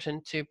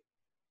important to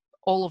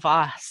all of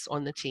us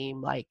on the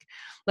team, like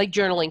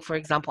journaling, for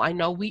example. I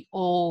know we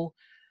all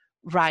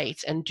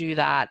write and do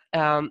that,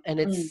 and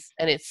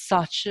it's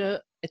such a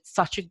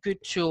good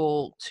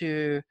tool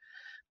to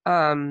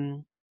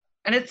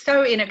And it's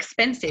so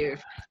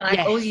inexpensive. Like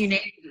all Yes. you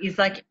need is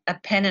like a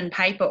pen and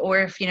paper, or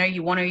if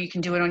you want to, you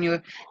can do it on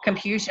your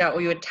computer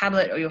or your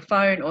tablet or your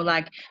phone or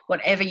like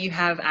whatever you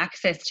have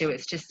access to.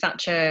 It's just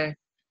such an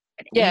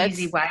Yeah,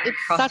 easy way to it's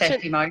such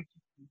process an emotion.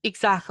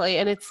 exactly,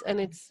 and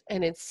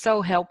it's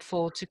so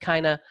helpful to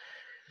kind of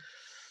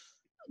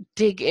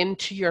dig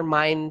into your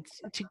mind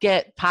to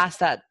get past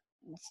that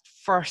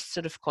first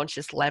sort of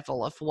conscious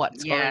level of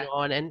what's going Yeah.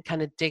 on and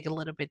kind of dig a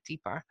little bit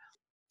deeper.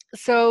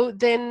 So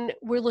then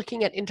we're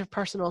looking at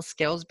interpersonal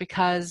skills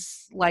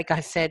because, like I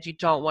said, you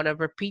don't want to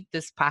repeat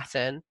this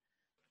pattern.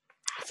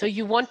 So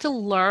you want to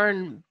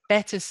learn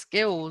better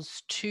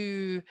skills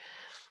to,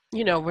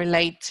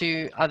 relate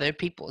to other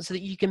people so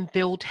that you can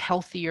build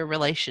healthier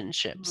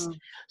relationships. Mm.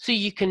 So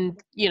you can,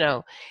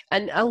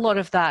 and a lot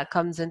of that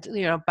comes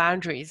into,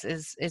 boundaries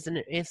is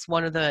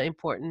one of the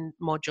important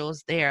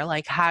modules there.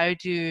 Like how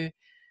do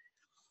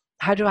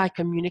I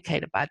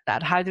communicate about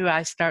that? How do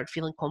I start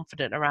feeling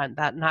confident around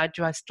that? And how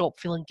do I stop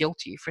feeling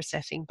guilty for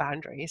setting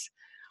boundaries?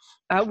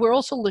 We're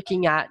also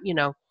looking at,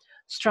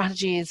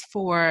 strategies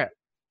for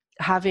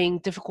having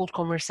difficult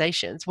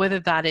conversations,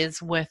 whether that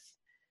is with,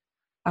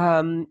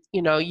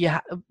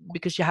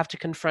 because you have to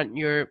confront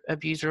your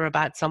abuser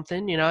about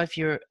something,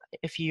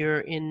 if you're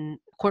in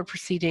court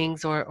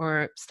proceedings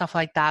or stuff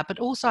like that. But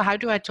also, how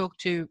do I talk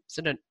to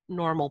sort of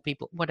normal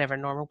people, whatever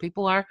normal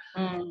people are?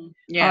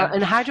 Yeah.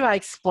 And how do I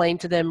explain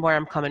to them where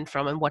I'm coming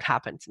from and what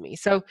happened to me?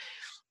 So,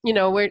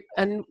 we're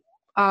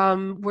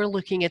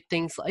looking at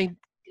things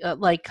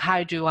like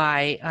how do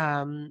I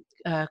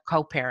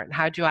co-parent?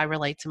 How do I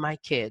relate to my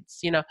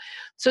kids?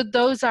 So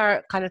those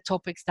are kind of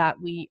topics that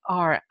we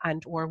are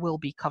and or will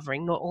be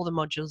covering. Not all the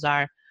modules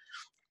are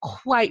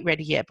quite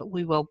ready yet, but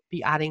we will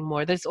be adding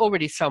more. There's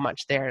already so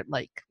much there.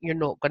 Like you're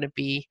going to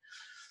be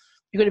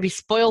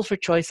spoiled for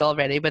choice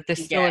already, but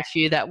there's still Yeah. a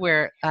few that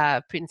we're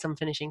putting some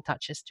finishing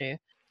touches to.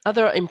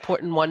 Other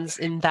important ones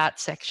in that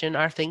section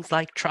are things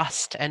like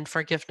trust and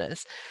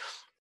forgiveness,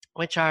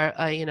 which are,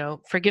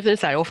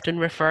 forgiveness I often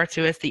refer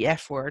to as the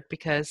F word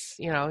because,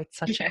 it's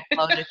such Yeah. a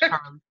loaded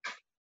term.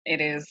 It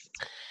is.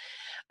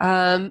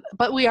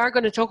 But we are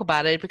going to talk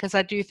about it because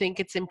I do think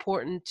it's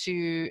important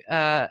to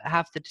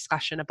have the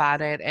discussion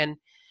about it. And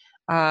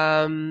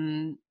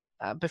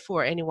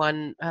before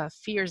anyone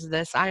fears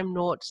this, I am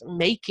not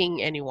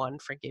making anyone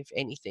forgive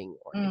anything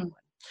or anyone,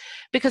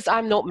 because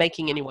I'm not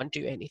making anyone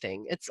do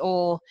anything. It's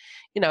all,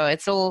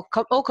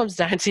 all comes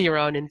down to your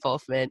own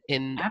involvement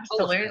in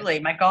all of Absolutely.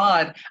 this. My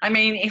God. I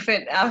mean, if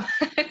it,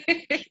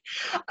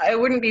 it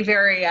wouldn't be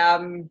very,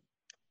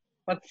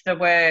 what's the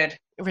word?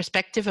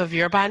 Irrespective of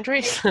your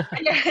boundaries.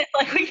 Yeah,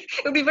 like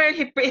it would be very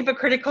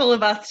hypocritical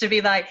of us to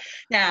be like,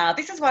 now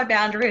this is why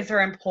boundaries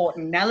are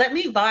important. Now let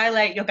me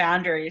violate your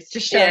boundaries to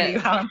show Yeah, you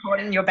how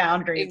important your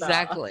boundaries are.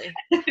 exactly.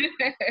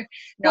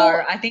 No,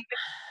 Well, I think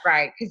that's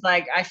great because,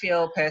 like, I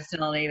feel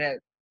personally that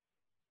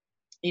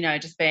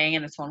just being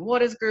in the Swan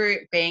Waters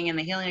group, being in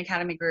the Healing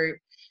Academy group,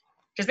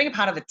 just being a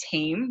part of the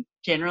team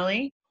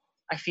generally,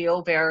 I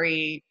feel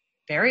very,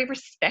 very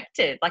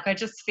respected. Like I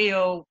just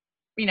feel,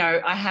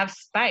 I have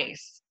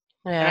space.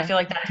 And I yeah. feel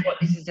like that's what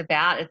this is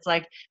about. It's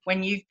like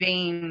when you've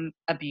been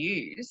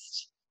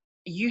abused,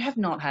 you have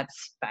not had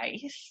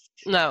space.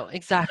 No,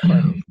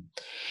 exactly.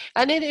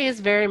 And it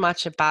is very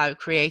much about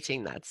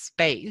creating that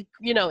space,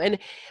 and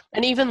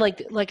even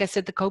like I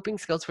said, the coping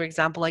skills, for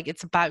example, like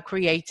it's about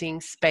creating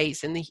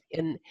space and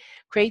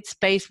create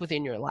space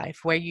within your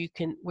life where you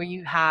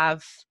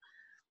have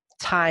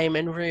time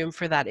and room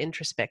for that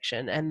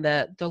introspection and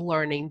the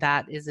learning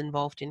that is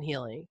involved in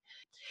healing.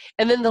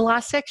 And then the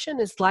last section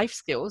is life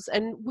skills,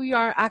 and we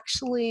are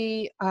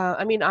actually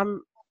I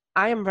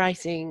am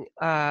writing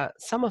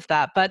some of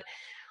that, but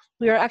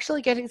we are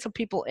actually getting some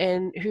people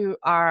in who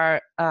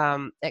are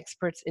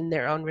experts in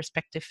their own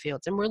respective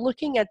fields, and we're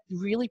looking at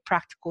really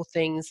practical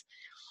things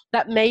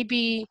that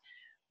maybe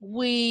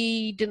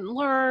we didn't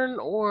learn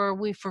or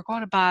we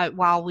forgot about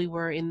while we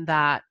were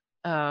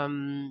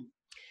um,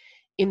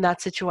 in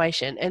that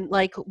situation. And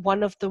like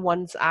one of the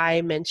ones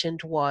I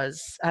mentioned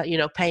was,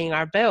 paying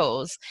our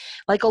bills.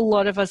 Like a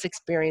lot of us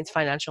experience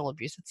financial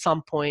abuse at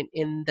some point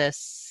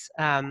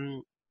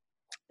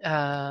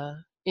uh,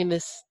 in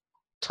this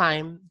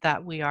time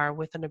that we are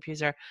with an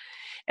abuser.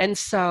 And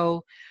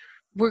so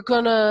we're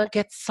gonna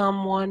get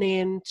someone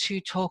in to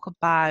talk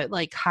about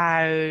like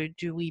how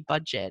do we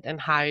budget and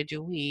how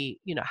do we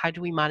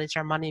manage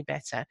our money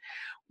better.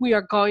 We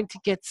are going to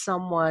get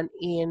someone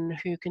in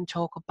who can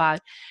talk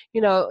about,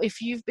 if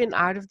you've been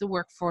out of the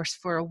workforce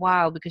for a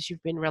while because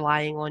you've been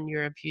relying on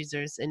your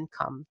abuser's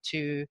income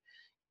to,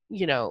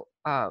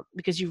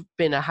 because you've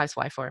been a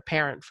housewife or a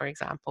parent, for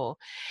example,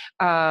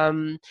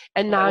 and Well,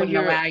 they now wouldn't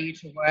you're allow you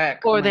to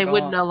work. Oh or my they God.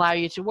 wouldn't allow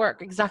you to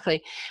work,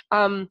 exactly.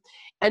 And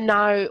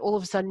now all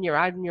of a sudden you're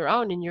out on your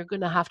own and you're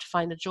going to have to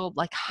find a job.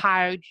 Like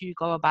how do you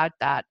go about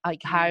that?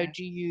 Like how Yeah.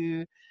 do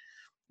you,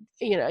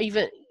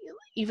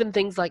 even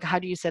things like how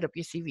do you set up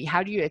your CV?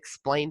 How do you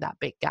explain that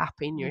big gap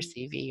in your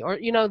CV, or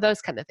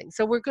those kind of things?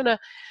 So we're going to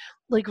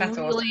like That's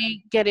awesome.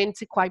 really get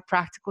into quite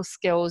practical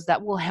skills that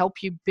will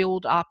help you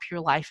build up your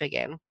life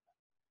again.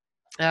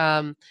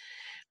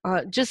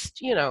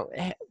 Just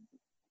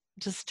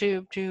just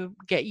to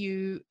get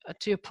you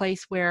to a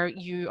place where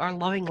you are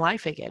loving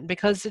life again,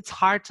 because it's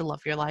hard to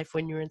love your life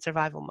when you're in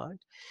survival mode.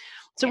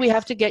 So we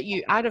have to get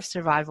you out of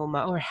survival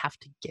mode, or have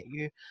to get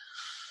you.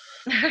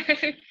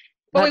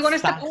 Well, we want to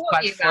Sounds support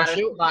quite you out of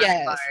forceful. survival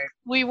Yes, mode.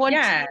 we want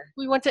Yeah.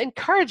 we want to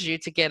encourage you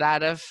to get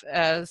out of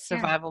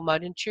survival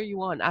mode and cheer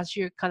you on as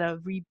you're kind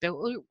of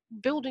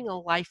building a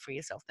life for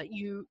yourself that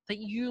you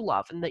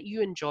love and that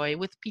you enjoy,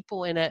 with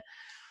people in it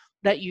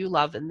that you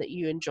love and that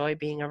you enjoy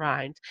being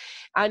around.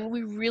 And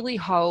we really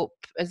hope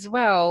as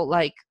well,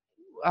 like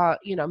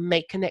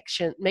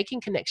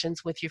making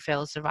connections with your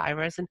fellow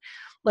survivors, and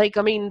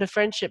the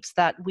friendships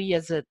that we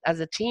as a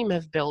team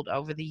have built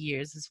over the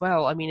years as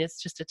well. I mean,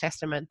 it's just a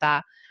testament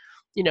that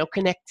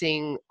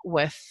connecting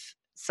with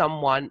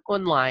someone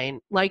online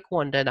like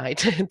Wanda and I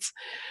did,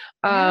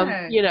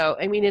 I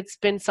mean, it's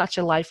been such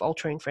a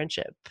life-altering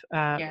friendship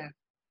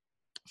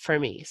for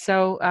me.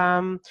 So,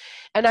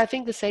 and I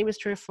think the same is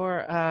true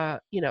for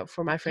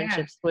for my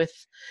friendships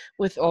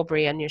with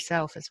Aubrey and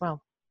yourself as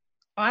well.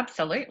 Oh,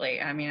 absolutely.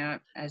 I mean,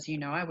 as you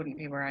know, I wouldn't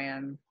be where I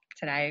am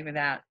today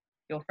without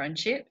your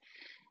friendship.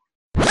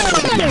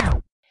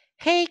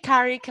 Hey,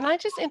 Carrie, can I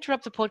just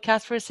interrupt the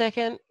podcast for a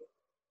second?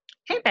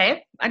 Hey, babe.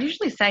 I'd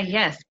usually say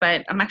yes,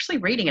 but I'm actually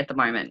reading at the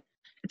moment.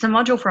 It's a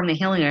module from the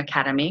Healing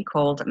Academy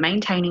called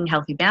Maintaining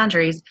Healthy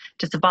Boundaries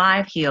to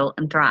Survive, Heal,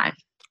 and Thrive.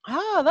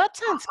 Oh, that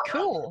sounds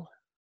cool.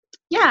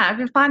 Yeah, I've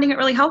been finding it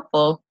really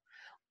helpful.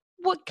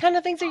 What kind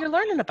of things are you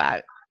learning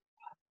about?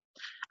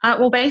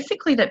 Well,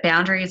 basically that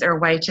boundaries are a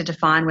way to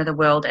define where the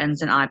world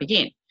ends and I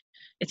begin.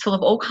 It's full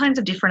of all kinds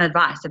of different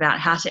advice about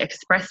how to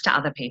express to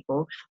other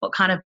people what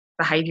kind of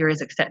behaviour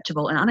is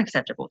acceptable and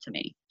unacceptable to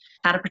me,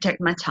 how to protect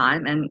my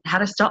time, and how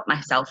to stop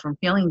myself from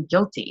feeling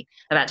guilty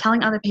about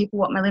telling other people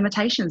what my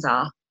limitations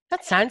are.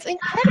 That sounds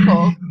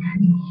incredible.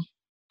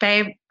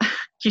 Babe,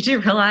 you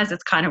do realise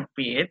it's kind of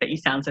weird that you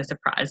sound so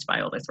surprised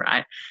by all this,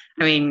 right?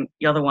 I mean,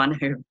 you're the one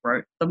who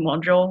wrote the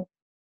module.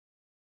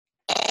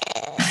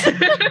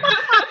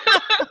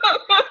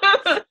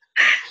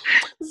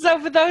 So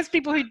for those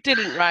people who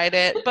didn't write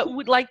it but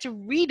would like to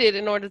read it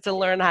in order to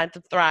learn how to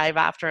thrive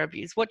after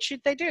abuse, what should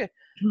they do?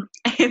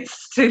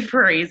 It's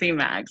super easy,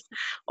 Max.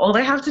 All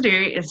they have to do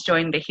is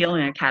join the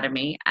Healing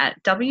Academy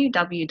at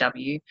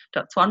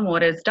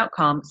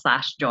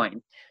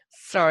www.swanwaters.com/join.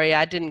 Sorry,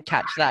 I didn't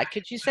catch that.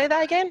 Could you say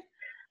that again?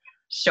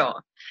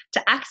 Sure.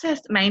 To access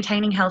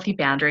maintaining healthy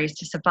boundaries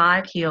to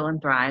survive, heal,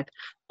 and thrive,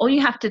 all you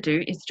have to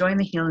do is join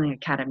the Healing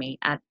Academy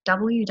at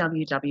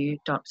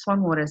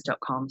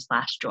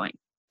www.swanwaters.com/join.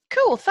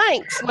 Cool,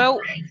 thanks.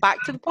 Well,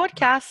 back to the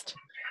podcast.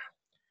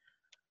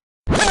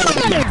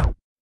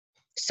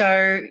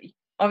 So,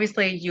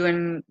 obviously, you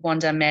and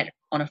Wanda met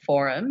on a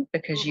forum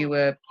because you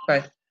were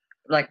both,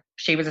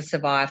 she was a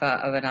survivor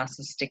of a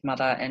narcissistic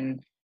mother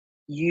and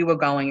you were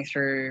going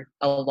through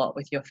a lot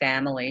with your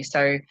family.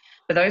 So,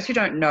 for those who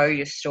don't know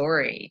your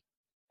story,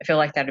 I feel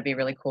like that would be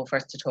really cool for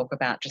us to talk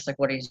about, just like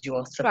what is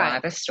your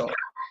survivor story.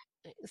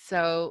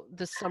 So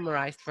the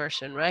summarized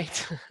version,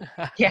 right?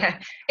 Yeah,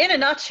 in a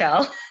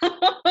nutshell.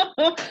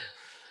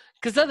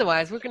 Because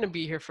otherwise we're going to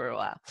be here for a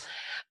while.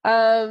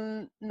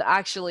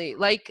 Actually,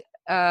 we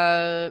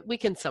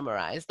can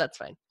summarize. That's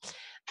fine.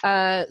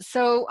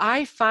 So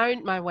I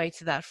found my way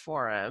to that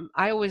forum.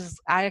 I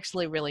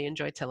actually really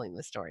enjoy telling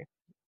this story.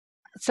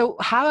 So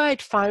how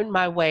I'd found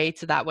my way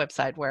to that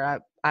website where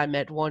I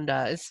met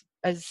Wanda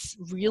is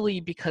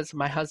really because of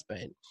my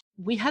husband.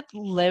 We had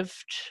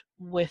lived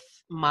with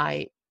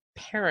my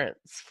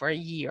parents for a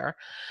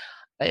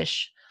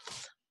year-ish.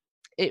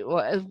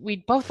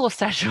 We both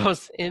lost our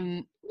jobs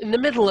in the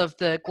middle of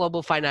the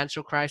global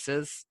financial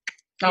crisis.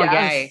 Oh,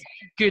 yay.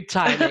 Good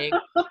timing.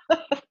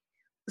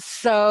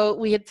 So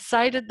we had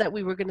decided that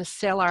we were going to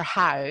sell our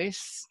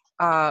house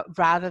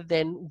rather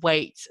than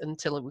wait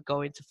until it would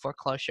go into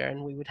foreclosure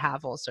and we would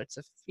have all sorts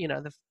of,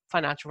 the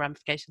financial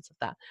ramifications of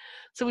that.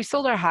 So we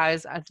sold our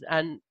house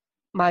and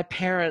my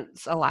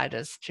parents allowed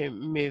us to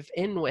move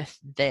in with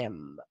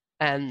them.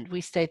 And we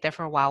stayed there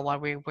for a while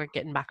we were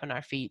getting back on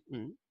our feet.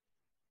 And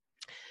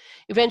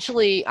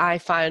eventually I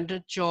found a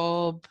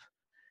job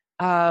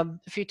a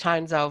few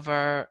times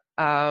over.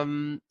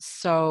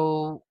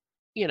 So,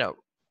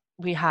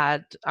 we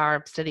had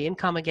our steady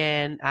income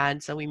again.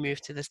 And so we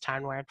moved to this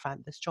town where I'd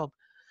found this job.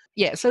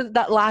 Yeah, so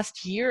that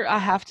last year, I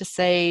have to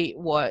say,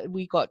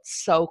 we got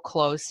so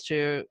close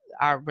to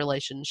our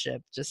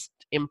relationship just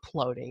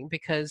imploding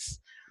because,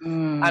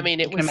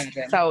 it was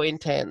so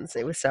intense.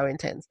 It was so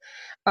intense.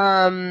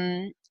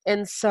 And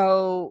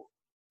so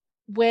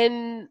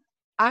when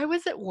I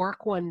was at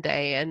work one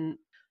day and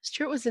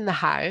Stuart was in the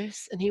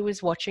house and he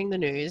was watching the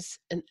news,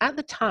 and at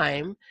the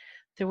time,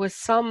 there was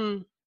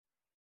some,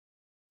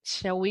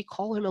 shall we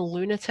call him a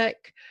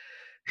lunatic,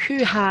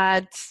 who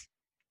had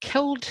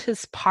killed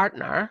his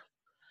partner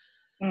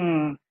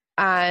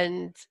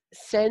and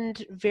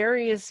send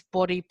various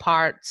body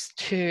parts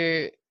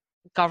to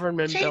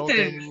government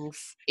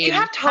buildings in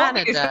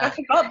Canada. I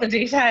forgot the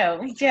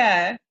details.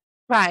 Yeah.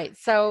 Right.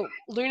 So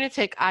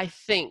lunatic, I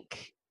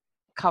think,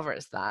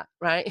 covers that,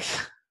 right?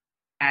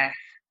 Yeah.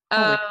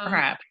 Holy um,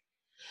 crap.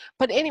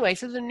 but anyway,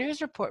 so the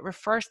news report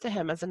refers to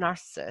him as a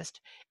narcissist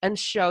and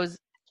shows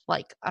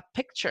like a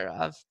picture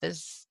of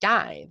this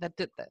guy that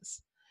did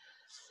this.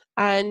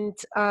 And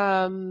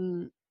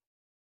the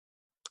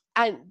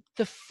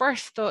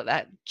first thought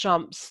that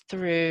jumps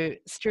through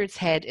Stuart's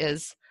head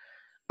is,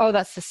 oh,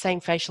 that's the same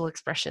facial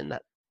expression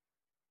that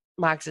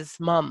Mags's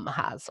mum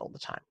has all the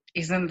time.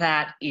 Isn't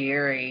that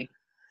eerie?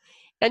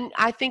 And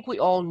I think we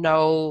all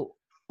know,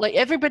 like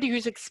everybody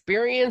who's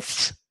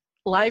experienced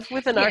life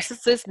with a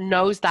narcissist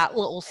knows that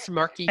little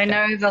smirky I thing.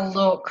 know the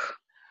look.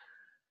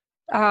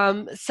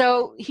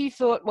 So he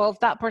thought, well, if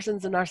that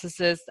person's a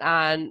narcissist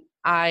and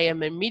I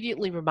am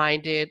immediately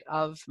reminded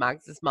of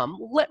Mags's mum,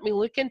 let me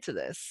look into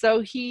this.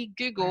 So he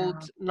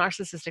Googled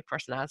narcissistic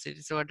personality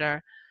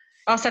disorder.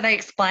 Oh, so they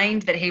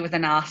explained that he was a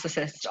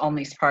narcissist on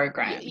this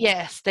program.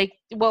 Yes, they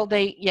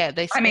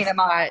I mean,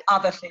 among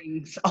other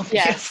things, obviously.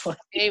 Yes,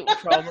 it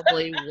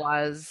probably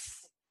was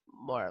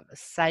more of a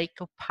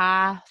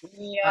psychopath.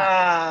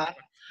 Yeah.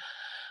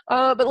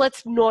 But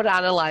let's not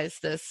analyze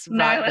this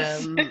No,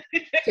 random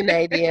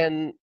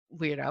Canadian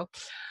weirdo.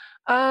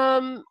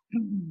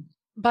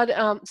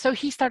 But so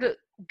he started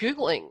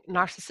Googling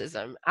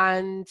narcissism,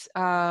 and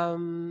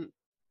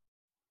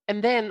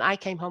then I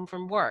came home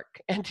from work,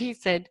 and he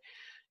said,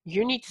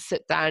 "You need to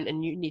sit down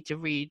and you need to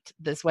read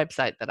this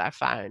website that I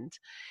found."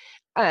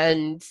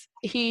 And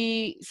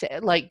he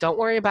said, like, don't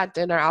worry about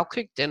dinner. I'll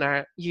cook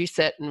dinner. You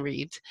sit and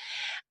read.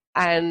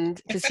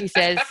 And because he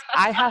says,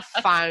 I have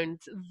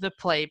found the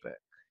playbook.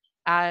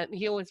 And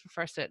he always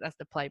refers to it as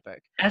the playbook.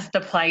 As the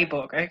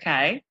playbook,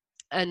 okay.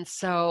 And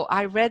so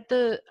I read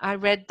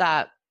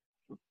that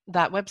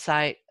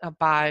website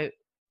about,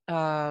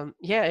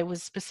 it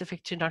was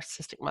specific to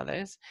narcissistic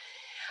mothers.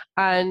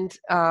 And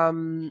a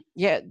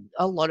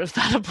lot of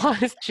that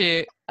applies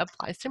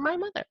to my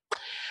mother.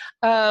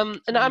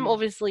 And I'm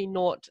obviously I'm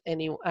not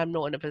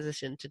in a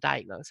position to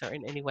diagnose her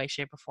in any way,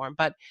 shape, or form,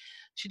 but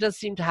she does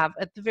seem to have,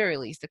 at the very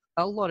least,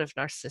 a lot of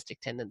narcissistic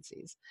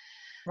tendencies.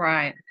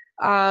 Right.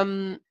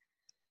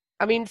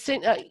 I mean,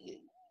 since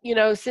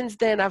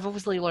then, I've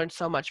obviously learned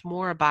so much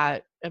more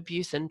about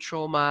abuse and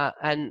trauma,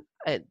 and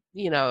and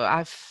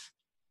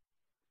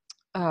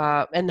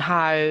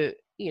how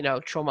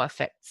trauma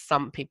affects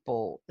some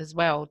people as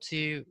well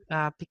to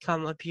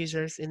become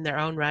abusers in their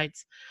own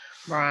rights.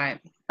 Right.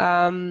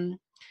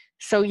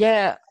 So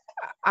yeah,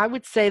 I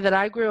would say that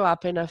I grew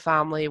up in a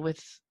family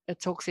with a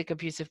toxic,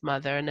 abusive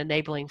mother, an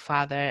enabling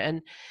father,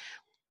 and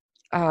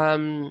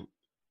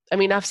I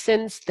mean, I've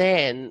since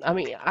then. I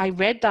mean, I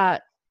read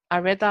that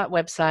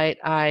website.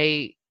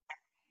 I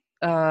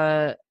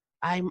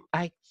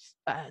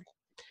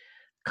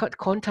cut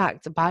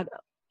contact about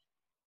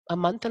a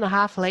month and a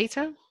half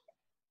later.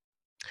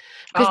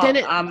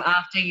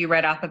 After you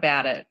read up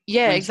about it.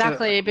 Yeah,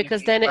 exactly.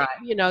 Because then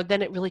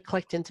then it really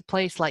clicked into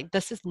place. Like,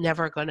 this is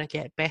never going to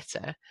get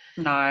better.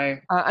 No.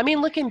 I mean,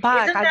 looking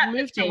back, I've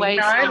moved away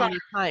so many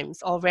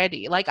times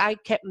already. Like, I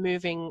kept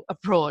moving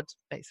abroad,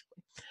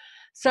 basically.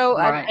 So,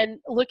 and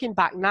looking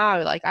back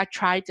now, like, I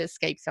tried to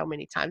escape so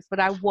many times, but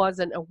I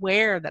wasn't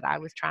aware that I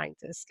was trying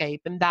to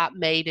escape, and that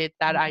made it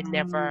that I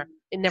never.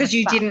 Because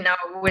you didn't know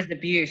it was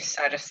abuse,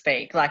 so to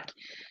speak, like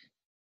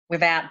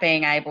without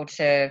being able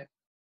to.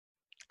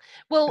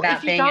 Well,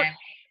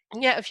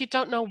 if you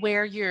don't know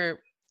where you're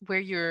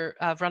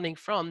running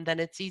from, then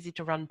it's easy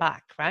to run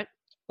back, right?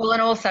 Well,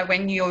 and also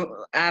when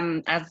you,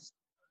 as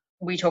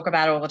we talk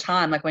about all the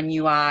time, like when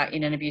you are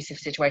in an abusive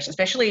situation,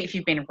 especially if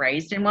you've been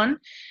raised in one,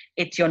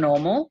 it's your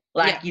normal.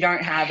 Like, you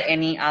don't have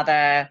any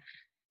other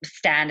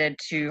standard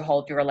to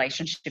hold your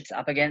relationships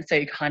up against. So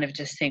you kind of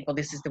just think, well,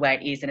 this is the way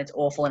it is and it's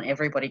awful and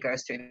everybody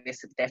goes through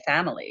this with their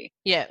family.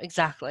 Yeah,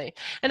 exactly.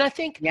 And I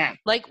think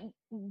like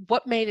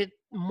what made it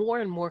more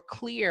and more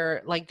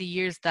clear, like the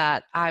years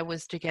that I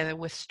was together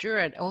with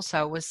Stuart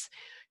also, was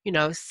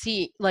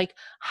see like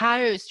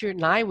how Stuart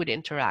and I would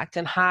interact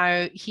and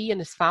how he and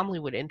his family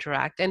would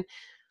interact. And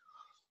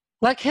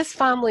like, his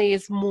family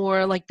is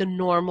more like the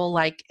normal,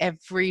 like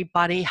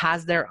everybody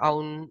has their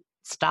own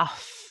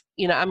stuff.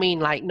 I mean,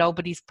 like,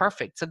 nobody's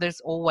perfect. So there's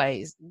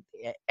always,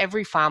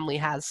 every family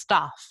has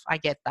stuff. I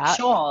get that.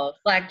 Sure.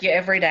 Like, your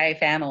everyday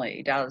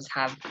family does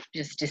have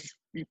just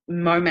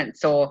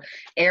moments or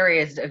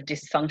areas of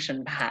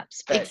dysfunction,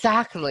 perhaps. But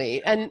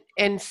exactly.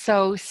 And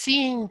so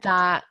seeing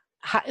that,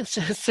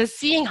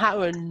 seeing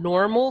how a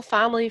normal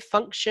family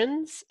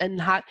functions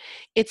and how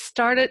it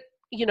started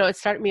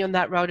me on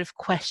that road of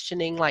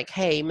questioning, like,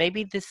 hey,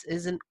 maybe this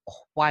isn't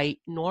quite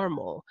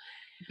normal.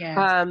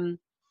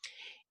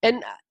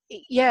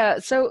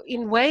 So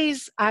in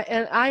ways,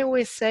 I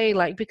always say,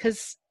 like,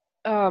 because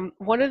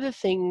one of the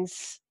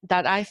things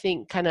that I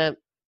think kind of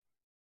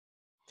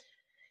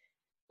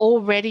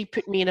already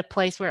put me in a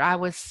place where I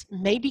was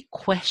maybe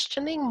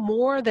questioning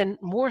more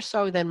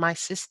so than my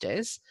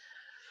sisters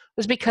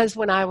was because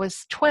when I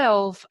was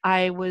 12,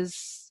 I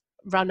was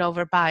run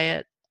over by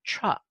a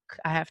truck,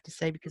 I have to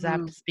say, because I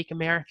have to speak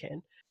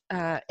American.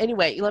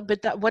 Anyway,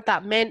 but what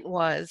that meant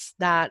was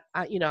that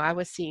I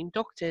was seeing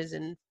doctors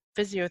and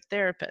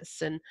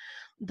physiotherapists, and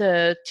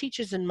the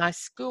teachers in my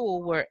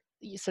school were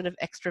sort of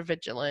extra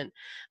vigilant.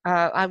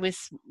 I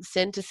was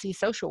sent to see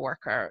social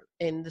worker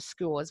in the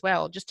school as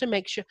well, just to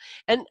make sure,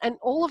 and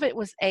all of it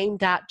was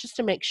aimed at just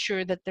to make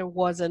sure that there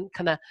wasn't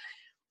kind of,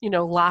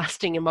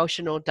 lasting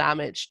emotional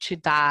damage to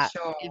that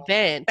Sure.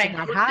 event, to Thank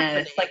that goodness.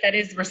 happening. Like, that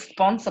is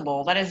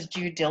responsible. That is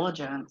due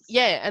diligence.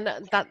 Yeah,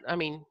 and that, I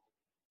mean,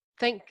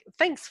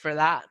 thanks for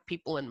that,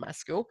 people in my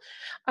school.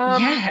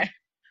 Yeah.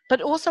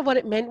 But also what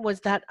it meant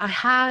was that I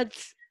had,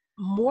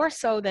 more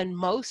so than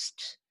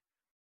most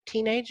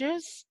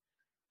teenagers,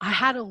 I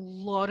had a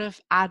lot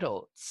of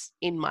adults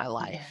in my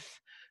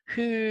life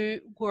who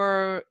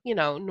were,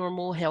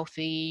 normal,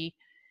 healthy,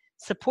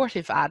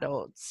 supportive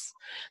adults.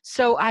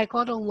 So I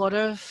got a lot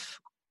of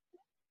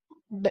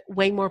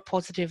way more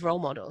positive role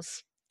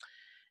models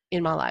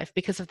in my life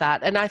because of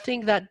that. And I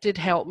think that did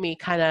help me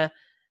kind of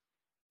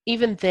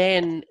even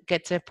then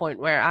get to a point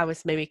where I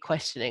was maybe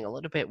questioning a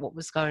little bit what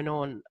was going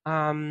on,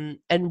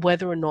 and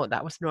whether or not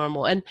that was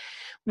normal. And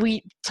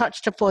we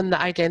touched upon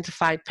the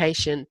identified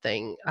patient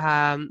thing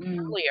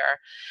earlier.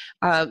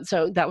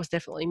 So that was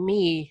definitely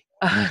me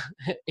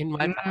in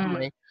my Mm.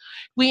 family.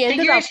 We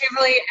ended up,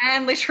 Figuratively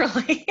and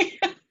literally.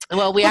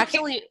 well, we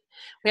actually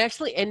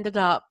ended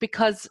up,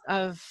 because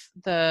of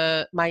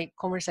my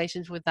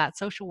conversations with that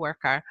social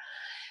worker,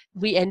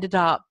 we ended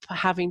up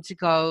having to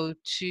go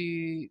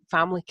to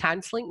family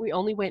counseling. We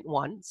only went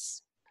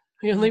once.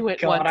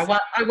 God,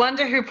 I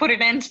wonder who put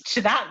an end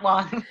to that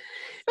one.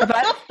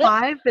 About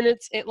 5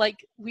 minutes,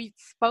 we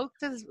spoke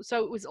to,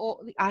 so it was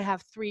all, I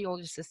have 3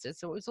 older sisters,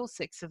 so it was all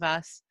 6 of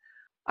us.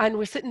 And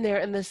we're sitting there,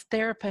 and this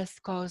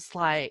therapist goes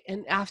like,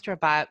 and after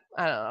about,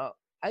 I don't know,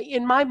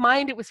 in my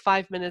mind it was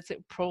 5 minutes.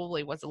 It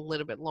probably was a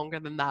little bit longer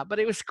than that, but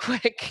it was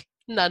quick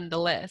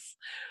nonetheless.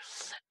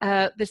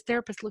 This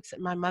therapist looks at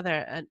my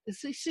mother, and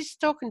she's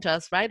talking to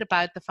us, right,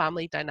 about the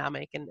family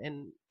dynamic,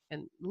 and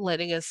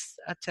letting us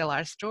tell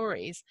our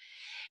stories.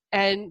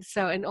 And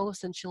so, and all of a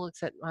sudden she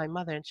looks at my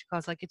mother and she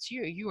goes like, "It's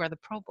you are the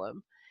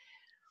problem."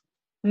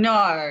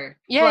 No.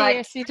 Yeah, Like,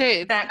 yeah, she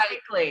did. that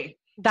quickly.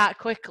 That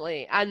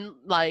quickly, and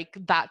like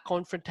that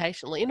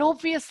confrontationally, and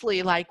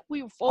obviously like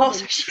we've all Oh,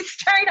 so she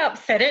straight up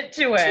said it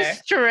to she her.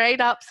 straight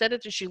up said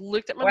it to, she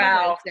looked at my mother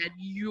and Wow. said,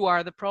 "You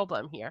are the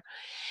problem here."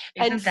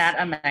 Isn't that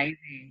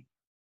amazing?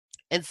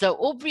 And so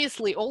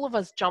obviously all of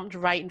us jumped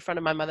right in front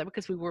of my mother,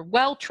 because we were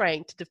well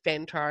trained to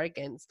defend her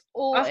against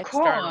all Of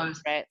external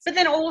course. threats. But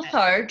then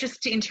also,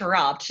 just to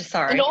interrupt,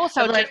 sorry. And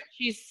also, but like,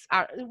 just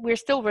we're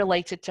still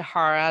related to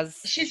her as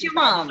she's your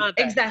our mum. mother.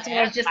 Exactly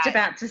what I was just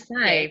about to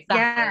Yeah, say. exactly.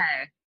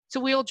 Yeah. So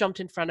we all jumped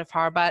in front of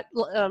her, but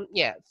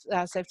yeah,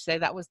 safe to say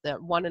that was the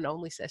one and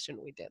only session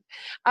we did.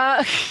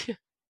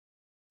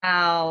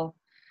 Wow.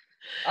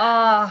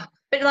 Oh,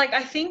 but like,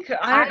 I think,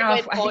 I don't know went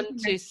if I on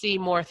think to see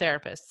more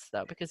therapists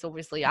though, because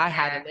obviously I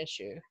had an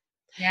issue.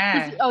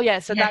 Yeah. Oh yeah,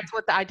 so Yeah. that's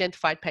what the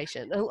identified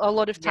patient. A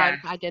lot of times,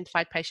 Yeah. the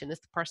identified patient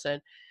is the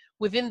person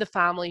within the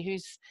family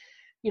who's,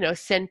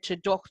 sent to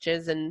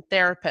doctors and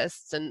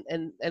therapists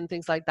and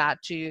things like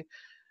that to,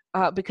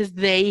 because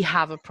they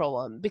have a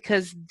problem,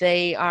 because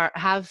they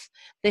have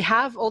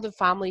all the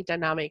family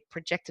dynamic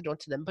projected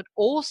onto them, but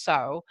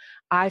also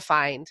I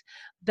find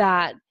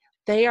that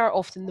they are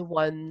often the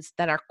ones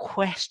that are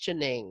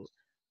questioning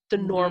the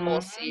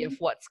normalcy of Mhm.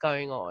 what's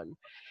going on.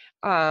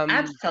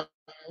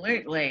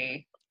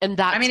 Absolutely. And I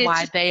that's mean, it's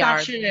why just they are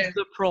such a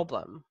the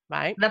problem,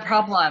 right? the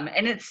problem.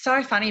 And it's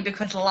so funny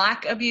because,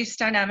 like abuse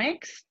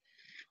dynamics,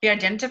 the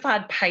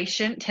identified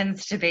patient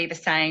tends to be the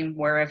same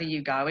wherever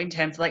you go, in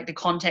terms of like the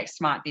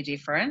context might be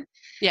different.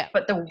 Yeah.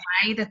 But the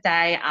way that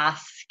they are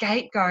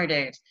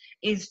scapegoated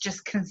is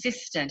just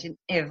consistent in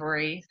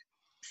every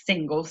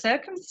single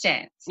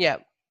circumstance. Yeah.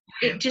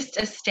 It just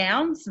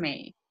astounds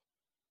me.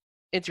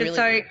 It's But really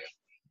so weird.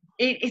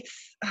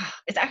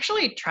 it's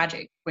actually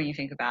tragic when you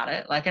think about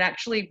it. Like, it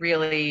actually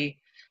really,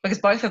 because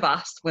both of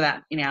us were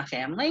that in our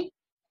family.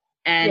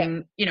 Yeah.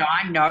 And,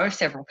 I know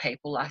several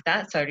people like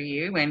that. So do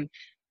you. And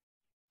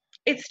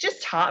it's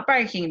just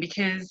heartbreaking,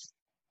 because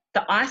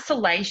the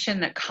isolation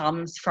that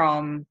comes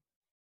from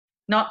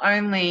not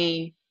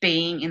only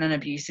being in an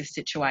abusive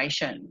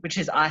situation, which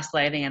is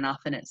isolating enough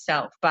in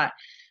itself, but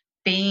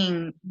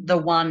being the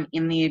one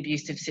in the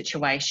abusive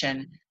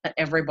situation that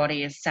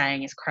everybody is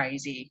saying is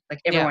crazy.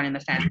 Like, everyone in the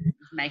family is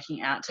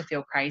making out to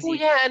feel crazy. Well,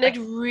 yeah, and like, it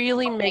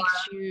really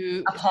makes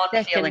you upon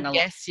feeling second alone.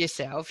 guess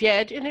yourself. Yeah,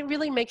 and it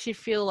really makes you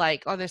feel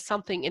like, oh, there's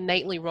something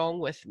innately wrong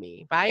with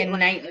me, right?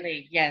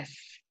 Innately, yes.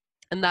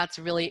 And that's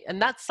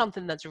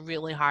something that's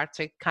really hard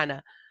to kind of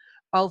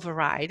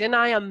override. And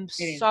I'm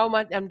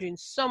doing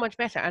so much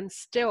better. And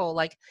still,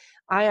 like,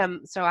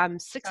 I'm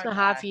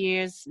 6.5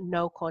 years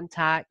no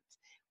contact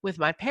with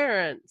my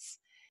parents.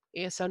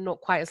 Yeah, so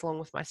not quite as long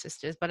with my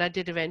sisters, but I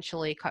did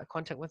eventually cut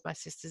contact with my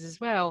sisters as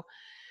well,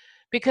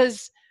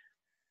 because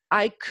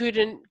I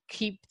couldn't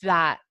keep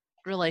that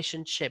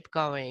relationship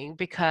going,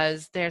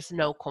 because there's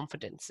no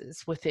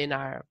confidences within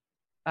our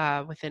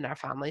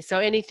family. So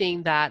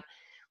anything that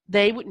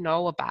they would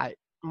know about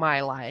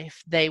my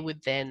life, they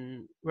would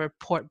then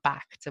report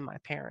back to my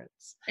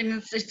parents.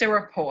 And it's a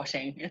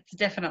reporting. It's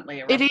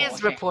definitely a It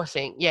is reporting.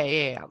 reporting. Yeah.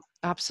 Yeah.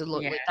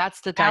 Absolutely. That's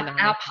the Our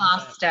dynamic of it.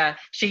 pastor,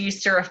 she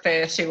used to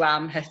refer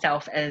to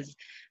herself as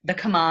the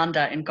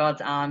commander in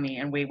God's army,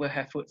 and we were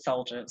her foot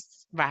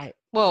soldiers. Right.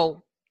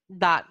 Well,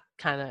 that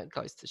kind of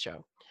goes to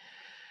show.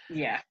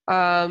 Yeah.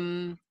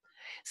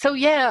 So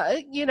yeah,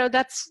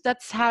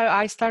 that's how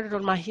I started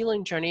on my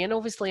healing journey. And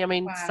obviously, I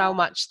mean, so Wow.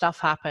 much stuff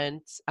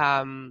happened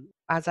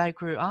as I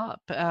grew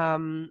up.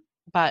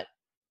 But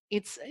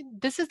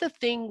this is the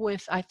thing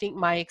with, I think,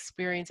 my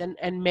experience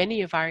and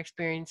many of our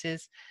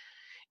experiences.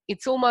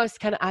 It's almost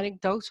kind of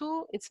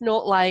anecdotal. It's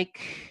not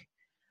like,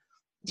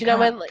 do you know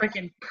Can't when?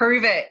 freaking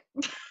prove it.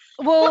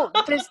 Well,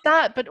 there's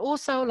that, but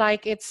also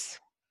like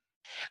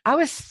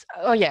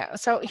oh yeah.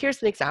 So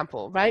here's an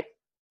example, right?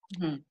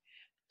 Mhm.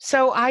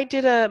 So I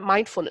did a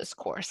mindfulness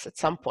course at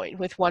some point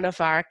with one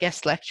of our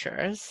guest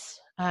lecturers,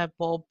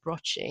 Bob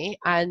Brocci,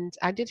 and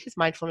I did his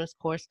mindfulness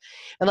course.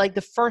 And like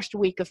the first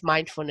week of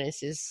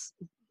mindfulness is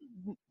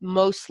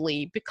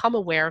mostly become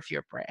aware of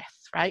your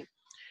breath, right?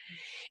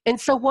 And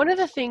so one of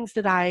the things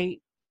that I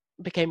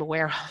became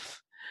aware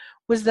of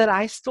was that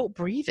I stopped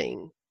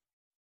breathing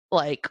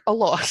like a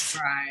lot.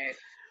 Right.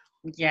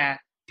 Yeah.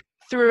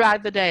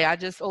 Throughout the day. I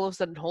just all of a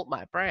sudden hold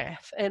my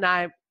breath, and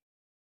I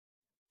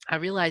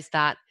realized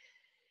that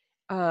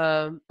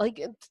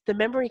the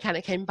memory kind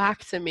of came back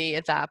to me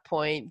at that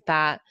point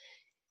that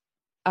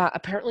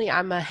apparently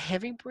I'm a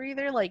heavy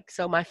breather, like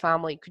so my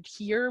family could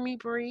hear me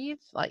breathe.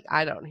 Like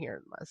I don't hear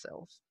it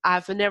myself.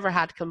 I've never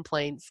had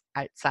complaints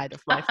outside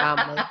of my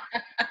family,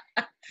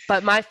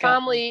 but my God,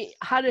 family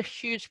had a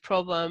huge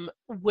problem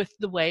with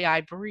the way I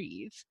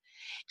breathe.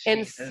 And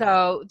Jesus.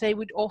 so they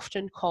would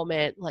often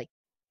comment like,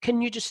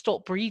 "Can you just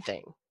stop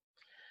breathing?"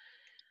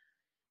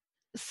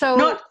 So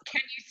Not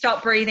can you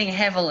stop breathing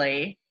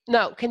heavily?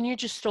 no, can you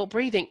just stop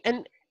breathing?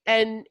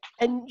 And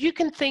you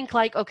can think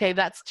like, okay,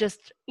 that's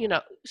just,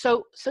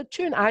 so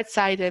to an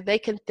outsider, they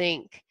can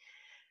think,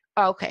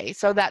 okay,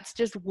 so that's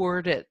just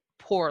worded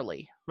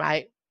poorly,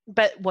 right?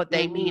 But what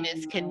they mean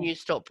is, can Mm, you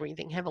stop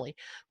breathing heavily?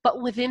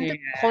 But within yeah. the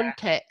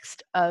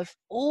context of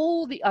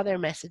all the other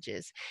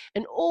messages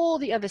and all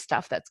the other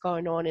stuff that's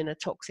going on in a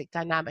toxic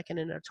dynamic and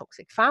in a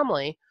toxic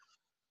family,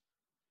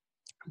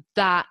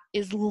 that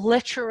is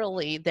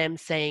literally them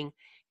saying,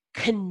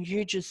 can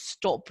you just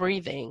stop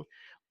breathing?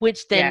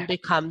 Which then Yeah.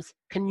 becomes,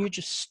 can you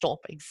just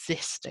stop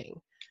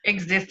existing?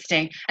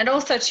 Existing. And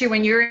also too,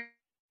 when you're in an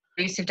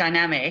abusive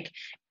dynamic,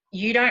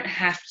 you don't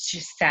have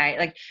to say,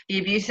 like, the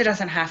abuser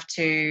doesn't have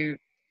to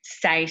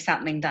say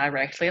something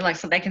directly. Like,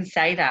 so they can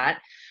say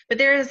that, but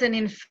there is an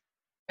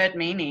inferred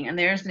meaning and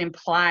there is an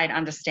implied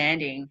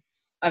understanding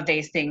of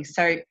these things.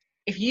 So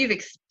if you've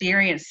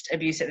experienced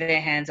abuse at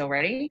their hands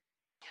already,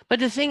 But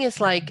the thing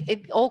is, like,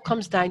 it all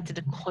comes down to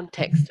the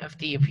context of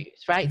the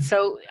abuse, right?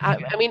 So,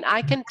 I mean,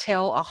 I can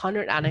tell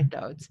 100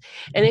 anecdotes,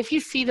 and if you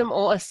see them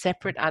all as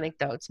separate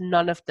anecdotes,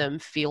 none of them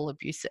feel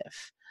abusive.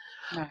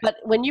 no. But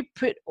when you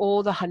put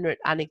all the 100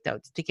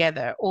 anecdotes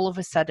together, all of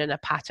a sudden a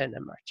pattern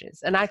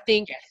emerges. And I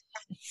think, Yes.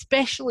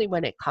 especially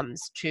when it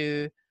comes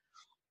to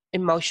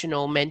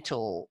emotional,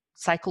 mental,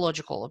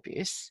 psychological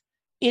abuse,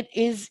 it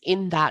is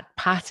in that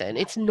pattern.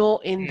 It's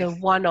not in the Yes.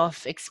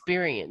 one-off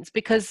experience,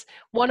 because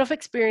one-off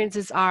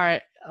experiences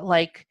are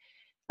like,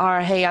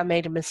 hey, I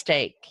made a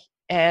mistake.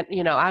 And,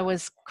 I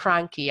was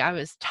cranky, I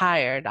was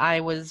tired,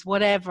 I was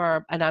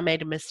whatever, and I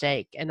made a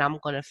mistake and I'm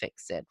going to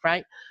fix it,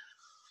 right?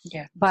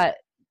 Yeah. But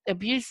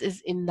abuse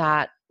is in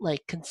that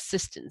like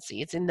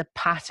consistency. It's in the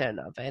pattern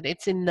of it.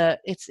 It's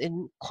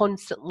in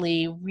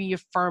constantly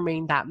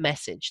reaffirming that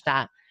message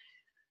that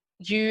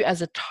you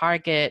as a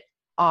target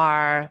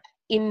are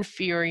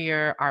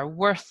inferior, are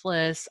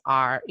worthless,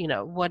 are,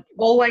 what,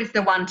 Always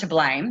the one to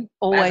blame, as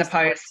always the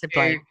one opposed to to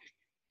blame.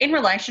 in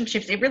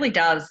relationships, it really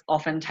does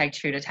often take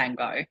two to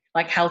tango.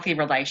 Like healthy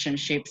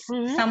relationships,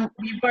 Hmm.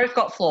 you both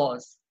got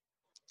flaws.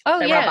 Oh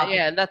They rub yeah, up.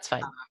 yeah, that's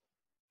fine.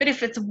 But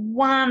if it's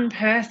one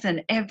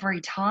person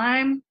every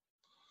time,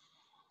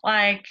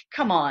 like,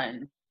 come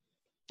on,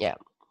 Yeah,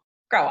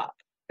 grow up.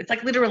 It's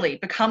like literally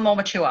become more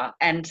mature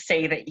and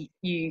see that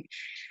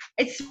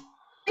it's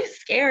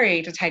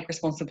scary to take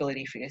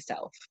responsibility for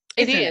yourself,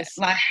 it isn't it? is.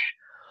 Like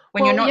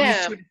when you're Well, not used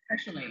yeah, to it,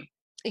 especially.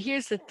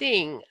 here's the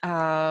thing.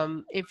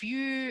 If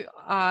you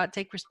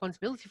take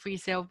responsibility for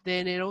yourself,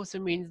 then it also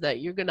means that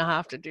you're going to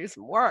have to do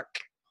some work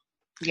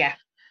Yeah.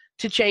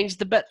 to change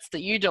the bits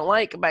that you don't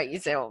like about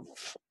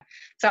yourself.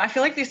 So I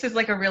feel like this is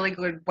like a really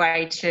good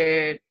way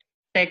to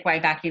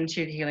segue back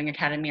into the Healing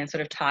Academy and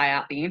sort of tie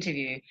up the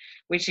interview,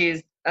 which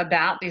is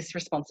about this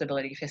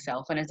responsibility for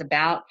self and it's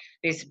about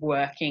this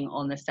working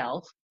on the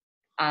self.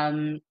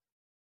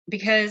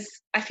 Because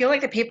I feel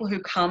like the people who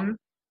come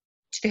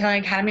to the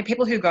Healing Academy,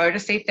 people who go to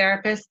see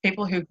therapists,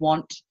 people who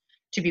want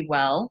to be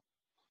well,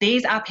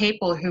 these are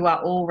people who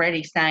are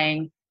already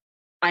saying,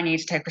 I need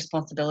to take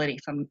responsibility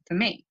for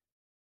me.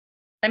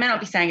 They may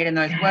not be saying it in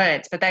those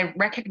words, but they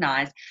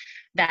recognize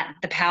that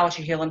the power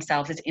to heal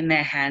themselves is in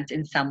their hands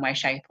in some way,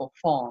 shape, or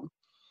form.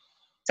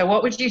 So,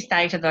 what would you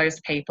say to those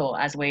people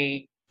as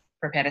we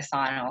prepare to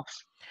sign off?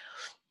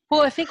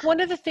 Well, I think one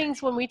of the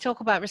things when we talk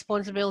about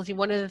responsibility,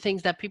 one of the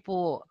things that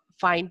people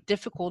find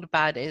difficult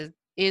about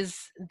is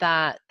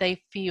that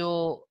they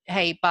feel,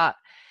 hey, but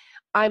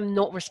I'm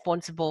not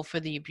responsible for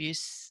the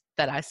abuse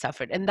that I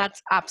suffered, and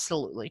that's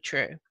absolutely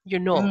true. You're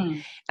not.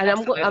 And I'm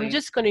Absolutely.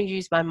 just going to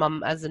use my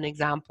mum as an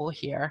example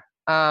here,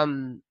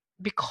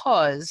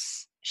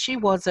 because she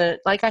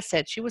wasn't, like I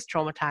said, she was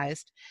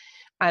traumatized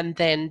and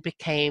then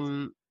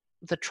became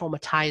the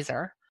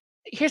traumatizer.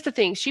 Here's the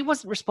thing, she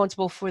wasn't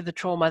responsible for the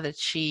trauma that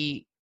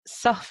she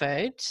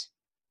suffered,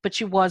 but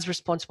she was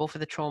responsible for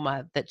the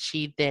trauma that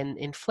she then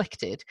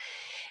inflicted.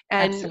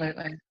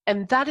 Absolutely.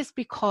 And that is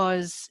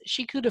because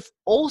she could have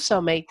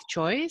also made the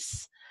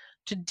choice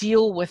to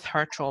deal with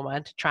her trauma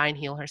and to try and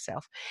heal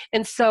herself.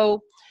 And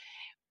so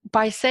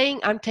by saying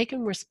I'm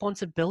taking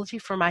responsibility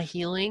for my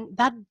healing,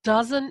 that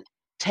doesn't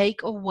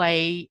take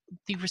away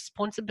the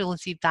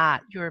responsibility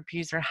that your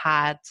abuser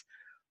had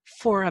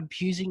for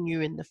abusing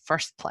you in the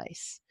first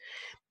place.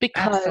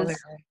 Because Absolutely.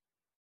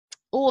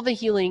 all the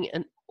healing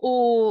and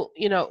all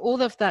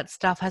of that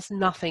stuff has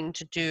nothing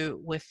to do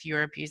with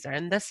your abuser.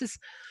 And this is,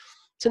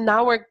 so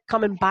now we're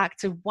coming back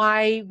to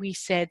why we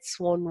said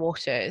Swan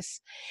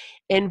Waters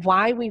and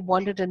why we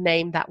wanted a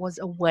name that was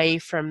away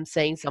from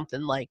saying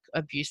something like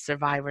Abuse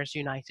Survivors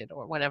United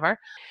or whatever,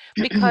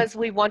 because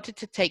we wanted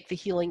to take the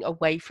healing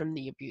away from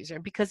the abuser,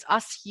 because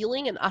us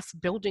healing and us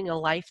building a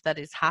life that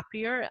is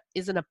happier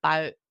isn't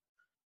about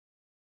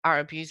our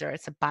abuser,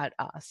 it's about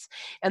us.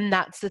 And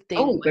that's the thing.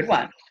 Oh, good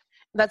one.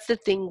 That's the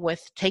thing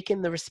with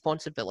taking the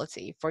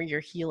responsibility for your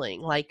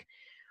healing. Like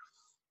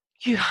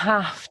you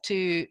have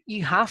to,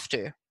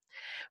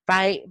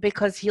 right?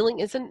 Because healing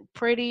isn't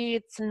pretty.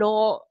 It's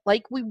not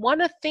like we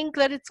want to think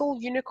that it's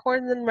all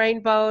unicorns and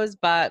rainbows,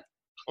 but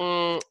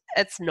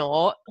it's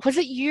not. Was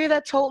it you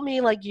that told me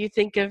like you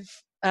think of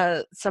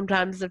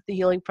sometimes of the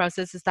healing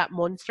process is that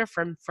monster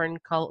from Fern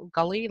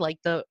Gully, like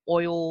the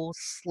oil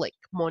slick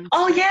monster?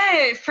 Oh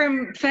yeah,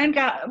 from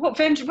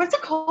what's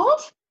it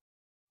called?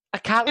 I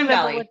can't Fern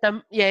remember Valley. what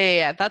them.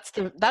 Yeah. That's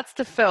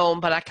the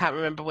film, but I can't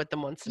remember what the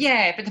monsters.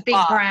 Yeah, but the big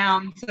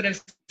brown sort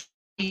of.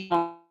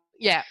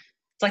 Yeah.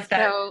 It's like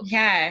that. So,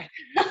 Yeah.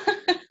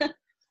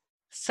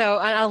 so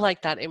I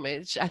like that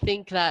image. I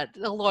think that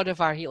a lot of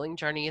our healing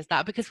journey is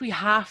that, because we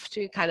have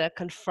to kind of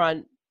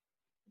confront,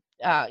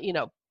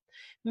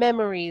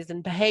 memories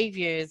and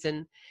behaviors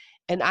and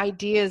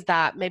ideas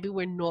that maybe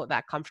we're not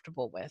that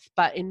comfortable with.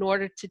 But in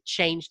order to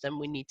change them,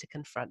 we need to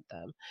confront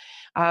them.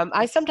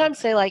 I sometimes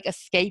say like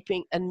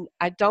escaping, and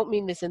I don't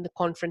mean this in the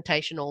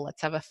confrontational,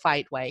 let's have a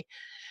fight way.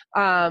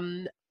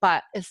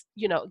 But as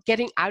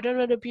getting out of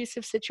an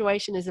abusive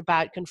situation is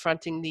about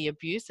confronting the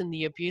abuse and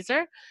the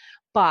abuser,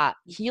 but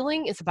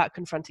healing is about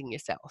confronting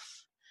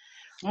yourself.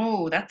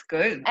 Oh, that's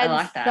good. I And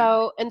like that.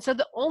 so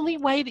the only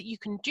way that you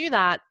can do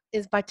that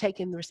is by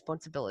taking the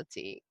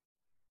responsibility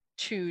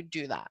to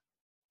do that,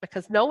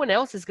 because no one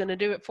else is going to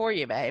do it for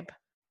you, babe.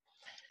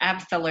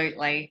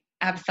 Absolutely.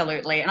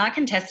 Absolutely. And I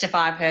can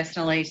testify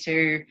personally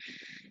to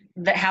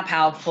how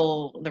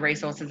powerful the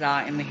resources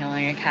are in the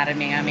Healing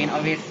Academy. I mean,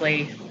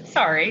 obviously,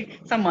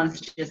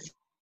 someone's just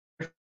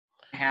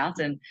house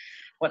and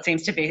what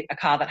seems to be a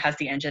car that has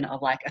the engine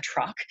of like a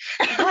truck.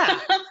 Yeah.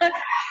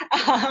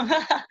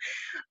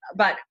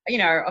 But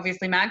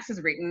obviously Mags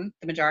has written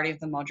the majority of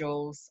the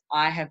modules.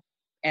 I have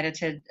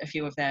edited a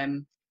few of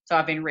them, so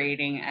I've been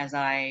reading as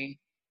I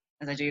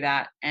do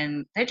that,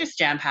 and they're just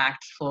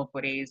jam-packed full of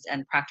goodies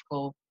and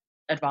practical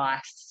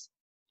advice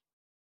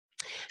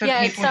for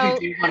people who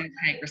do want to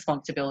take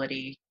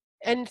responsibility.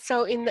 And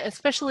so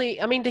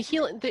especially, I mean,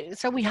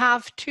 so we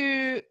have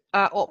two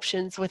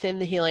options within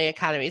the Healing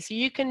Academy. So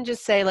you can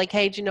just say like,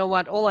 hey, do you know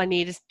what? All I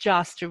need is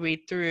just to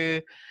read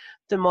through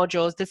the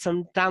modules. There's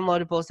some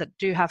downloadables that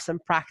do have some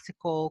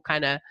practical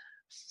kind of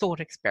thought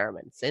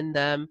experiments in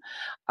them.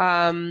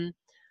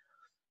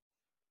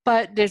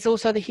 But there's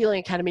also the Healing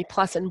Academy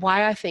Plus, and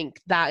why I think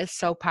that is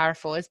so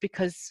powerful is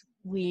because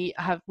we've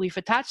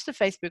attached a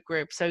Facebook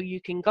group, so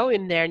you can go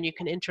in there and you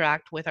can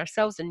interact with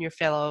ourselves and your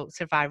fellow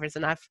survivors.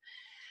 And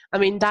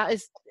that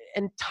is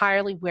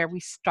entirely where we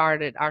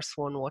started our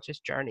Swan Waters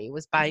journey,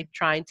 was by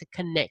trying to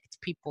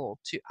connect people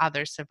to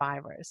other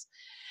survivors.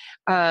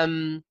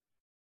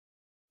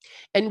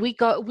 And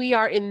we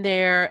are in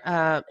there,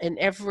 and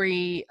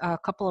every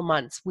couple of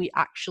months we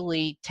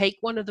actually take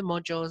one of the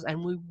modules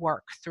and we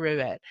work through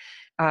it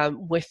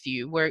with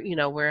you.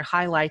 We're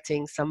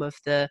highlighting some of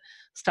the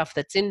stuff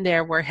that's in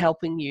there. We're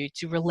helping you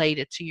to relate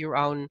it to your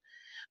own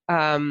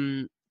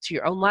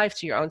life,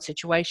 to your own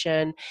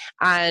situation,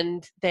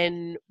 and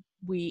then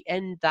we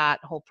end that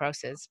whole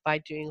process by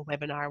doing a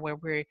webinar where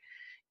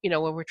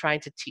we're trying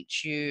to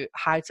teach you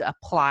how to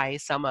apply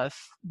some of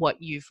what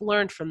you've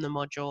learned from the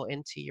module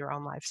into your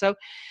own life. So,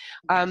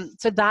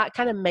 so that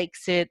kind of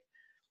makes it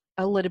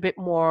a little bit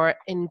more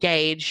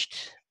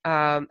engaged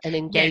and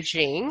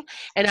engaging. Yes.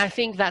 And I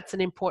think that's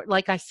an important,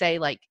 like I say,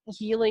 like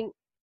healing.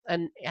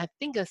 And I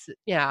think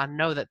I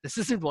know that this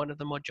isn't one of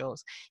the modules.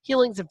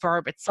 Healing's a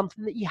verb. It's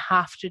something that you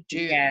have to do.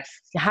 Yes.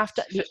 You have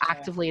to be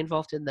actively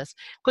involved in this,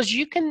 because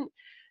you can,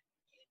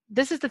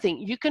 this is the thing,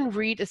 you can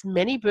read as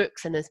many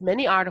books and as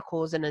many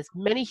articles and as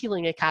many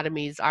healing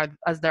academies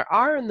as there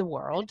are in the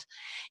world.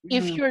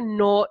 If Mhm. you're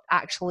not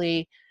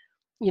actually,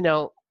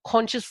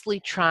 consciously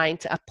trying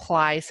to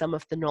apply some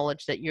of the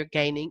knowledge that you're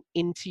gaining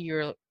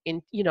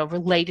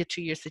related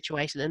to your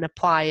situation and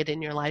apply it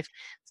in your life,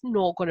 it's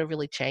not going to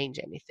really change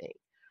anything.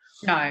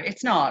 No,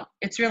 it's not.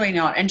 It's really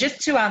not. And just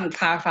to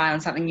clarify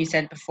on something you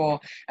said before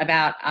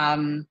about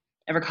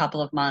every couple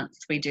of months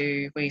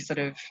we sort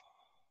of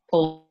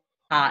pull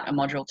apart a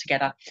module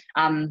together.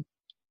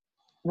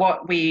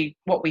 What we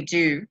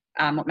do,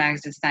 what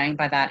Mags is saying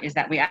by that is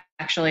that we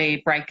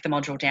actually break the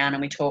module down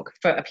and we talk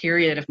for a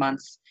period of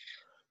months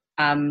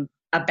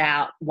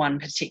about one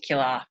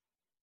particular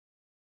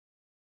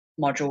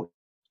module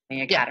in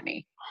the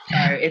academy. So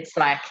it's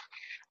like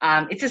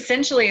it's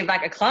essentially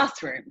like a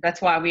classroom.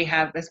 That's why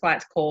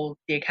it's called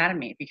the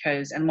academy,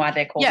 and why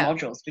they're called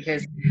modules,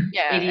 because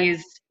it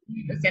is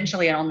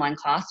essentially an online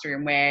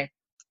classroom where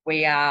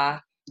we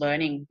are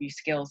learning new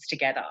skills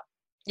together.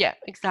 Yeah,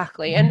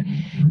 exactly. And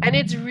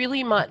it's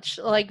really much,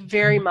 like,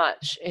 very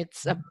much,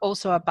 it's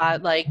also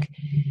about, like,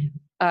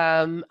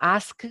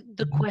 ask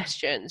the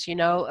questions,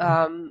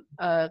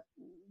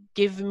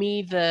 give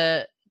me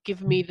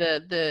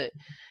the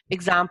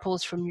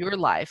examples from your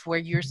life where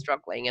you're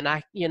struggling, and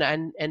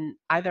and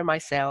either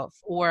myself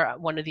or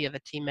one of the other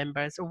team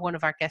members or one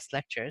of our guest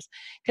lecturers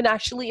can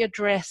actually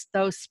address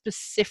those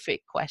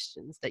specific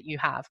questions that you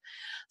have.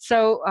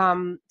 So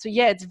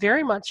yeah, it's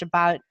very much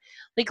about,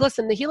 like,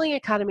 listen, the Healing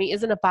Academy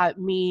isn't about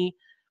me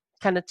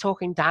kind of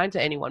talking down to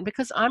anyone,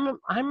 because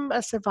I'm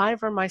a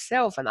survivor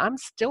myself and I'm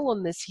still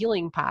on this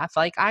healing path.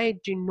 Like, I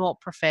do not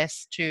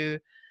profess to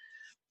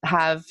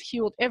have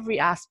healed every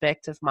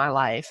aspect of my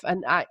life,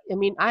 and I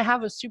mean, I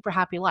have a super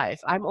happy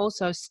life. I'm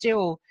also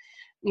still,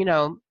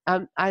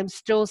 I'm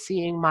still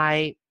seeing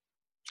my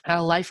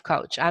life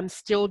coach. I'm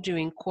still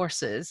doing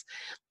courses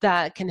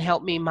that can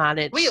help me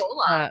manage. We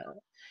all are.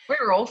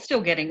 We're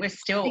still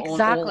Exactly.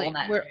 all on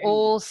that We're journey.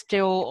 all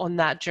still on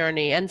that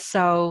journey. And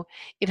so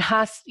it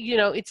has,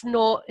 it's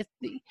not,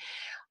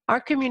 our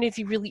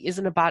community really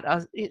isn't about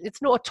us.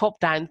 It's not a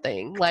top-down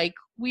thing. Like,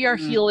 we are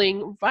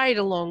healing right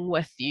along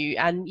with you.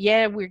 And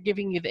yeah, we're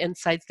giving you the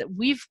insights that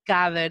we've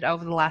gathered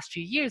over the last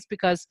few years,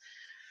 because,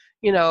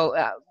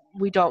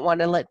 we don't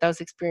want to let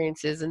those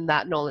experiences and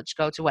that knowledge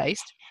go to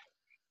waste.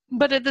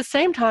 But at the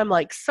same time,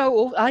 like,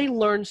 so I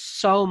learn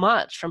so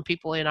much from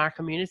people in our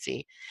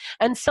community.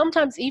 And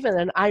sometimes even,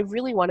 and I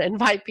really want to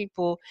invite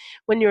people,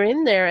 when you're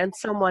in there and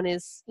someone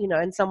is,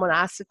 and someone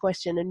asks a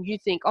question and you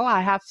think, oh, I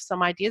have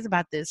some ideas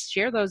about this,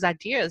 share those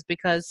ideas,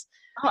 because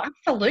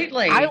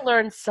absolutely, I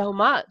learned so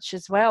much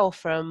as well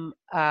from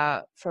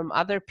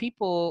other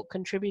people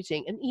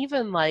contributing. And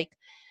even, like,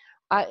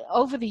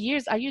 over the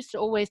years, I used to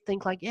always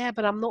think, like, yeah,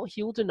 but I'm not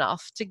healed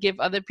enough to give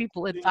other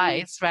people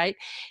advice, right?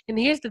 And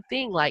here's the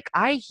thing, like,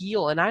 I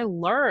heal and I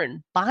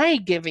learn by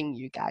giving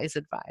you guys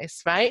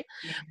advice, right?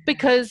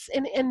 Because,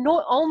 and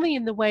not only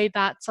in the way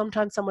that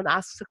sometimes someone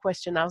asks a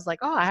question, I was like,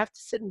 oh, I have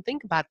to sit and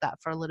think about that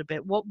for a little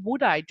bit. What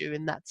would I do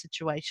in that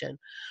situation?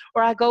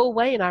 Or I go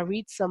away and I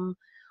read some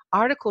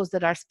articles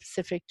that are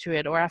specific to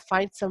it, or I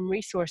find some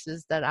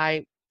resources that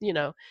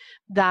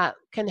that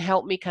can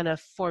help me kind of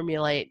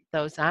formulate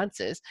those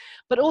answers.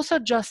 But also,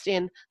 just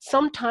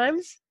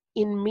sometimes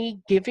in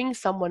me giving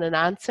someone an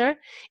answer,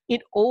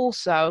 it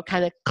also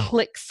kind of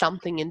clicks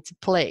something into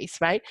place,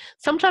 right?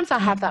 Sometimes I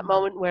have that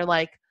moment where,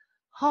 like,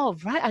 oh,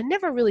 right, I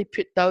never really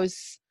put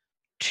those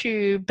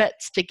two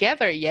bits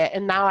together yet,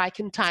 and now I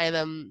can tie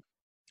a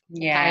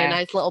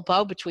nice little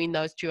bow between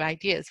those two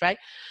ideas, right?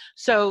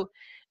 So,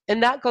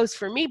 and that goes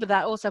for me, but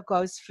that also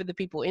goes for the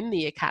people in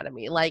the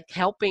academy. Like,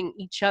 helping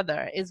each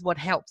other is what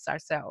helps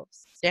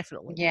ourselves,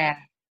 definitely. Yeah,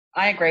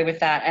 I agree with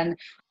that. And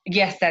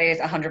yes, that is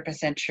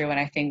 100% true. And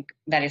I think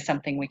that is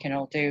something we can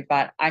all do.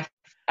 But I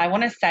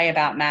want to say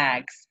about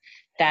Mags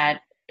that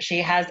she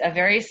has a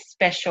very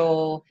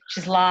special,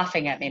 she's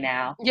laughing at me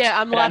now. Yeah,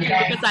 I'm laughing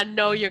because I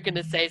know you're going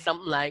to say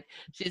something like,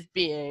 she's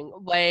being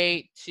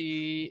way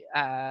too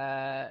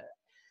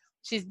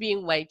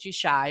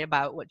shy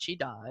about what she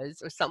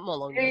does, or something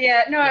along those lines.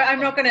 Yeah, no,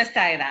 I'm not going to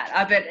say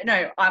that. But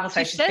no, I will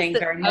say she's being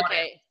very modest.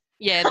 Okay,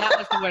 yeah, that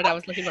was the word I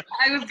was looking for.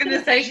 I was going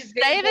to say she's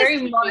being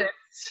very modest.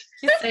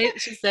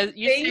 She says,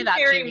 you say that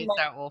to me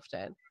so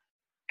often.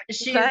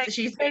 She's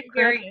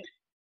very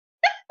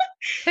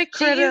Take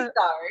credit. She is,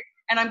 though,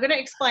 and I'm going to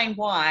explain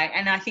why.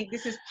 And I think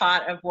this is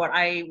part of what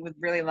I would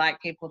really like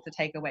people to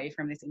take away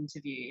from this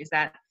interview, is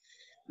that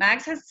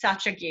Mags has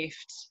such a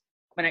gift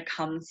when it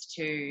comes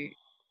to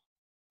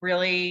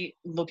really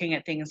looking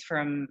at things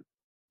from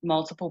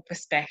multiple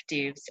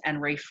perspectives and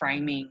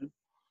reframing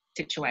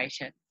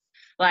situations.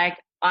 Like,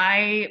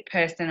 I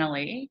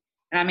personally,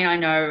 and I mean, I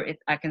know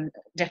I can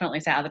definitely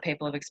say other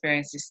people have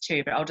experienced this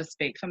too, but I'll just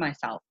speak for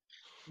myself.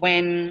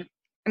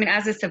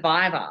 As a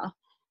survivor,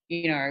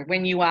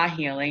 when you are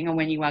healing and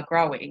when you are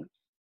growing,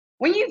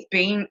 when you've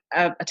been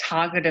a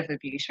target of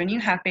abuse, when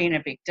you have been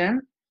a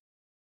victim,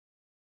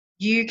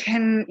 you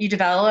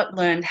develop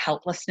learned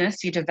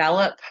helplessness, you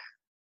develop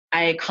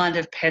a kind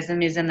of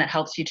pessimism that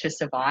helps you to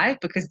survive,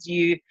 because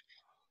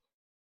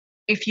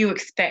if you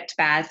expect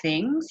bad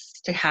things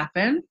to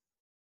happen,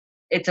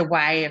 it's a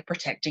way of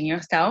protecting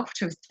yourself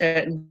to a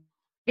certain,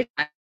 you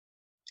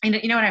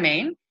know what I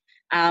mean?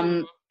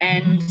 And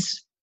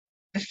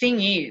the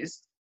thing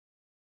is,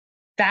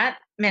 that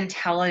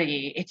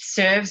mentality, it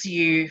serves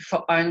you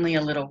for only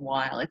a little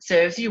while. It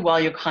serves you while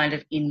you're kind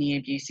of in the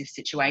abusive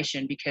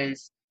situation,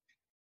 because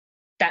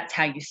that's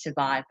how you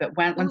survive. But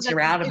once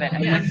you're out of it,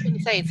 yeah, I was going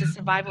to say it's a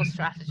survival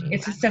strategy.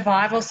 it's a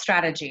survival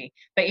strategy.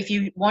 But if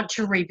you want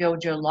to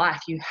rebuild your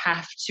life, you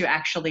have to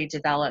actually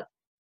develop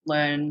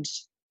learned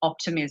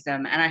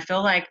optimism. And I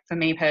feel like for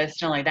me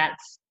personally,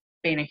 that's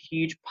been a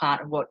huge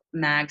part of what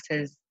Mags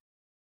has,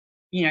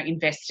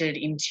 invested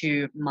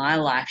into my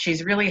life.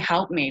 She's really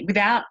helped me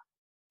without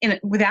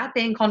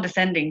being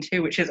condescending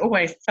too, which is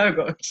always so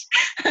good.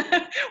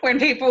 When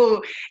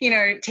people,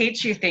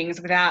 teach you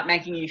things without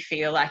making you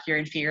feel like you're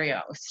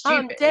inferior or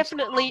stupid.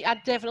 I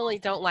definitely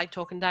don't like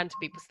talking down to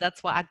people, so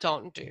that's what I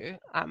don't do.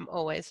 I'm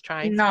always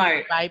trying to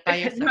be right by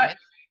your side.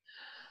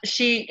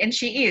 She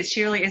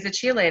really is a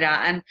cheerleader.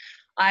 And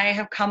I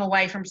have come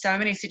away from so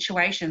many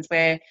situations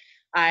where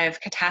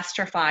I've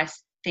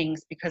catastrophized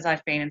things because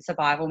I've been in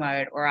survival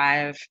mode, or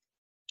I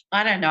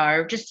don't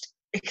know, just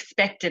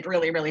expected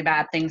really, really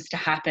bad things to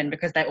happen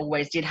because they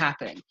always did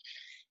happen.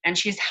 And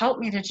she's helped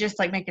me to just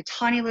make a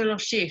tiny little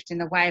shift in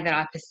the way that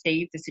I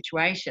perceive the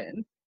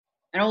situation.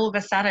 And all of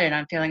a sudden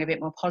I'm feeling a bit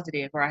more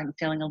positive, or I'm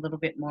feeling a little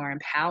bit more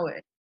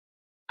empowered.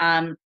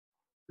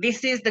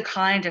 This is the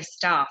kind of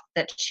stuff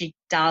that she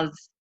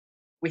does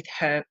with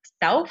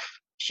herself.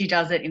 She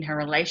does it in her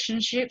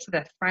relationships with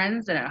her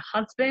friends and her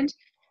husband.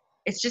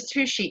 It's just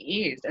who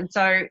she is. And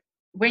so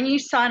when you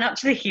sign up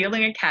to the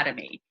Healing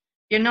Academy,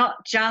 you're not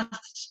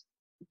just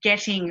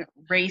getting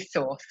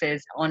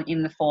resources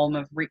in the form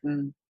of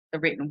the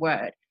written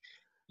word.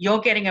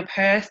 You're getting a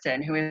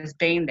person who has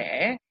been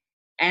there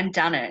and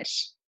done it,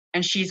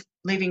 and she's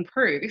living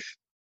proof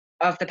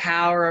of the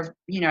power of,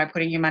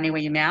 putting your money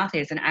where your mouth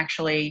is and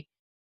actually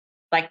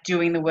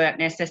doing the work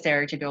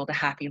necessary to build a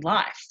happy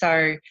life.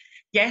 So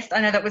yes,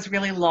 I know that was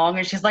really long,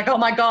 and she's like, oh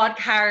my God,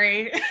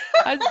 Carrie.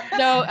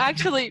 No,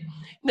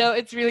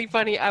 it's really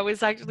funny. I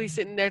was actually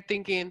sitting there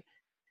thinking,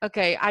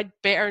 okay, I'd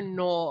better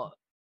not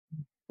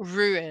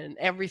ruin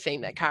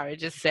everything that Carrie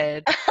just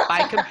said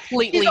by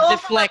completely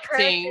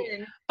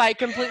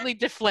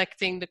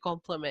deflecting the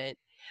compliment.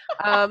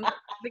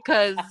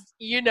 Because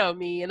you know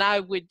me, and I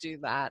would do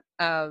that.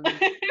 But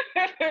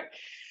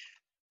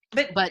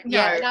no.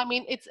 yeah, and I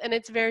mean,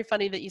 it's very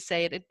funny that you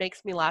say it. It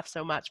makes me laugh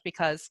so much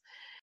because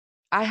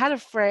I had a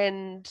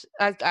friend.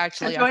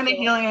 Join the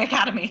Healing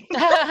Academy.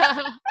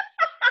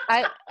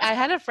 I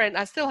had a friend.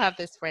 I still have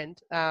this friend.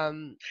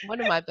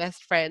 One of my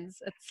best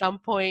friends at some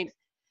point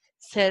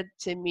said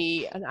to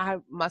me, and I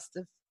must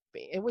have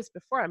been, it was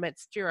before I met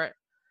Stuart.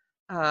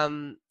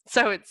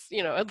 So it's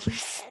at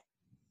least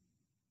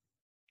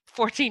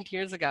 14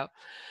 years ago.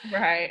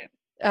 Right.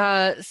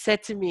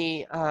 Said to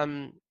me,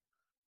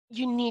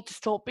 you need to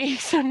stop being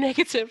so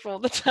negative all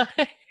the time.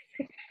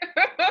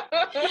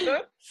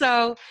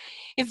 So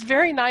it's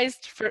very nice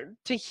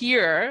to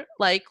hear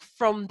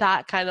from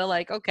that kind of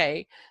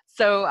okay,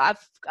 so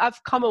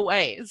I've come a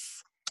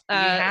ways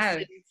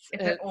since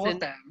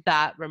since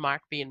that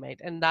remark being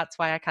made, and that's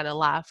why I kind of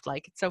laughed.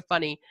 It's so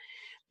funny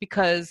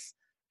because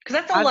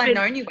that's all I've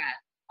known you at.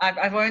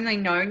 I've only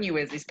known you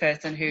as this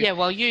person who. Yeah,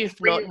 well, you've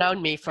not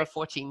known me for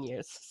 14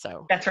 years,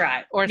 so. That's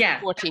right. Or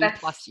 14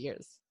 plus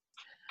years.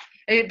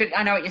 But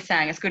I know what you're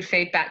saying. It's good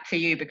feedback for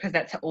you, because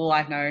that's all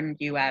I've known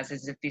you as,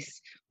 is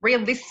this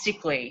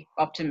realistically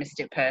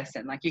optimistic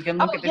person. You can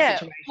look at the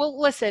situation. Well,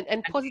 listen,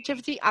 and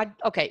positivity.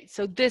 Okay,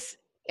 so this,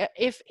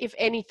 if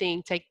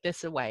anything, take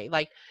this away,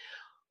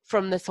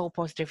 from this whole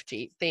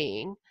positivity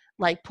thing.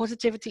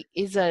 Positivity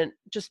isn't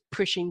just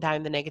pushing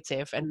down the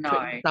negative and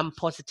putting some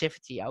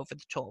positivity over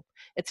the top.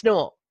 It's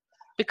not,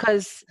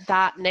 because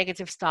that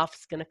negative stuff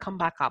is going to come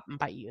back up and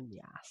bite you in the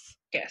ass.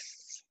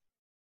 Yes,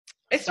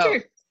 it's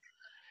true.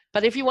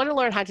 But if you want to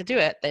learn how to do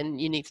it, then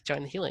you need to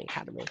join the Healing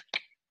Academy.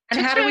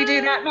 And how do we do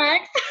that,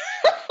 Max?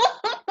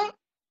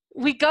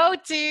 We go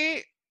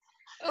to...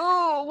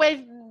 Oh,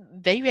 wait.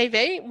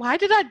 Why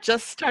did I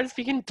just start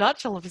speaking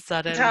Dutch all of a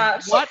sudden?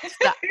 Dutch. What's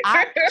the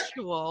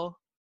actual...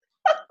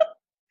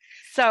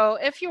 So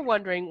if you're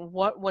wondering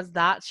what was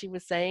that she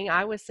was saying,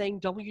 I was saying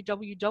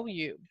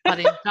www, but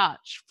in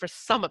Dutch for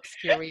some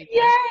obscure reason.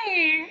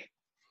 Yay!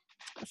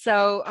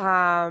 So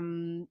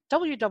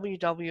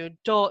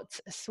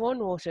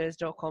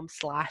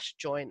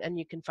www.swanwaters.com/join, and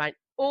you can find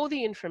all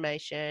the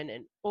information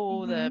and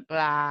all the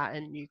blah,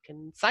 and you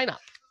can sign up.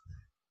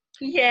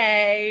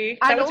 Yay!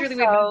 That was really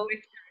weird.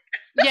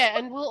 Yeah,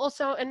 and we'll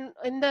also, and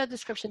in the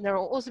description there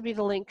will also be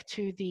the link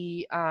to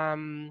the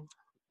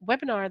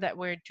webinar that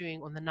we're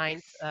doing on the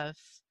 9th of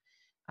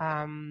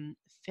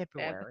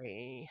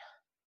February.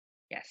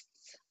 Yes.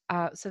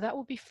 So that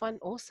will be fun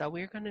also.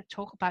 We're going to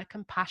talk about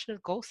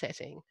compassionate goal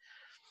setting.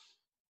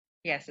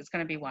 Yes, it's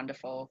going to be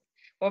wonderful.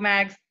 Well,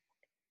 Mags,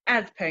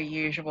 as per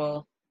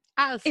usual,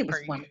 it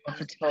was wonderful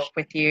to talk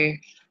with you.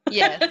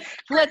 Yes.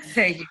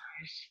 Thank you.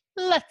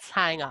 Let's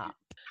hang up.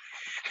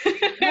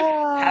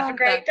 Have a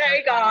great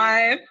day,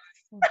 guys.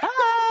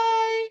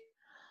 Bye.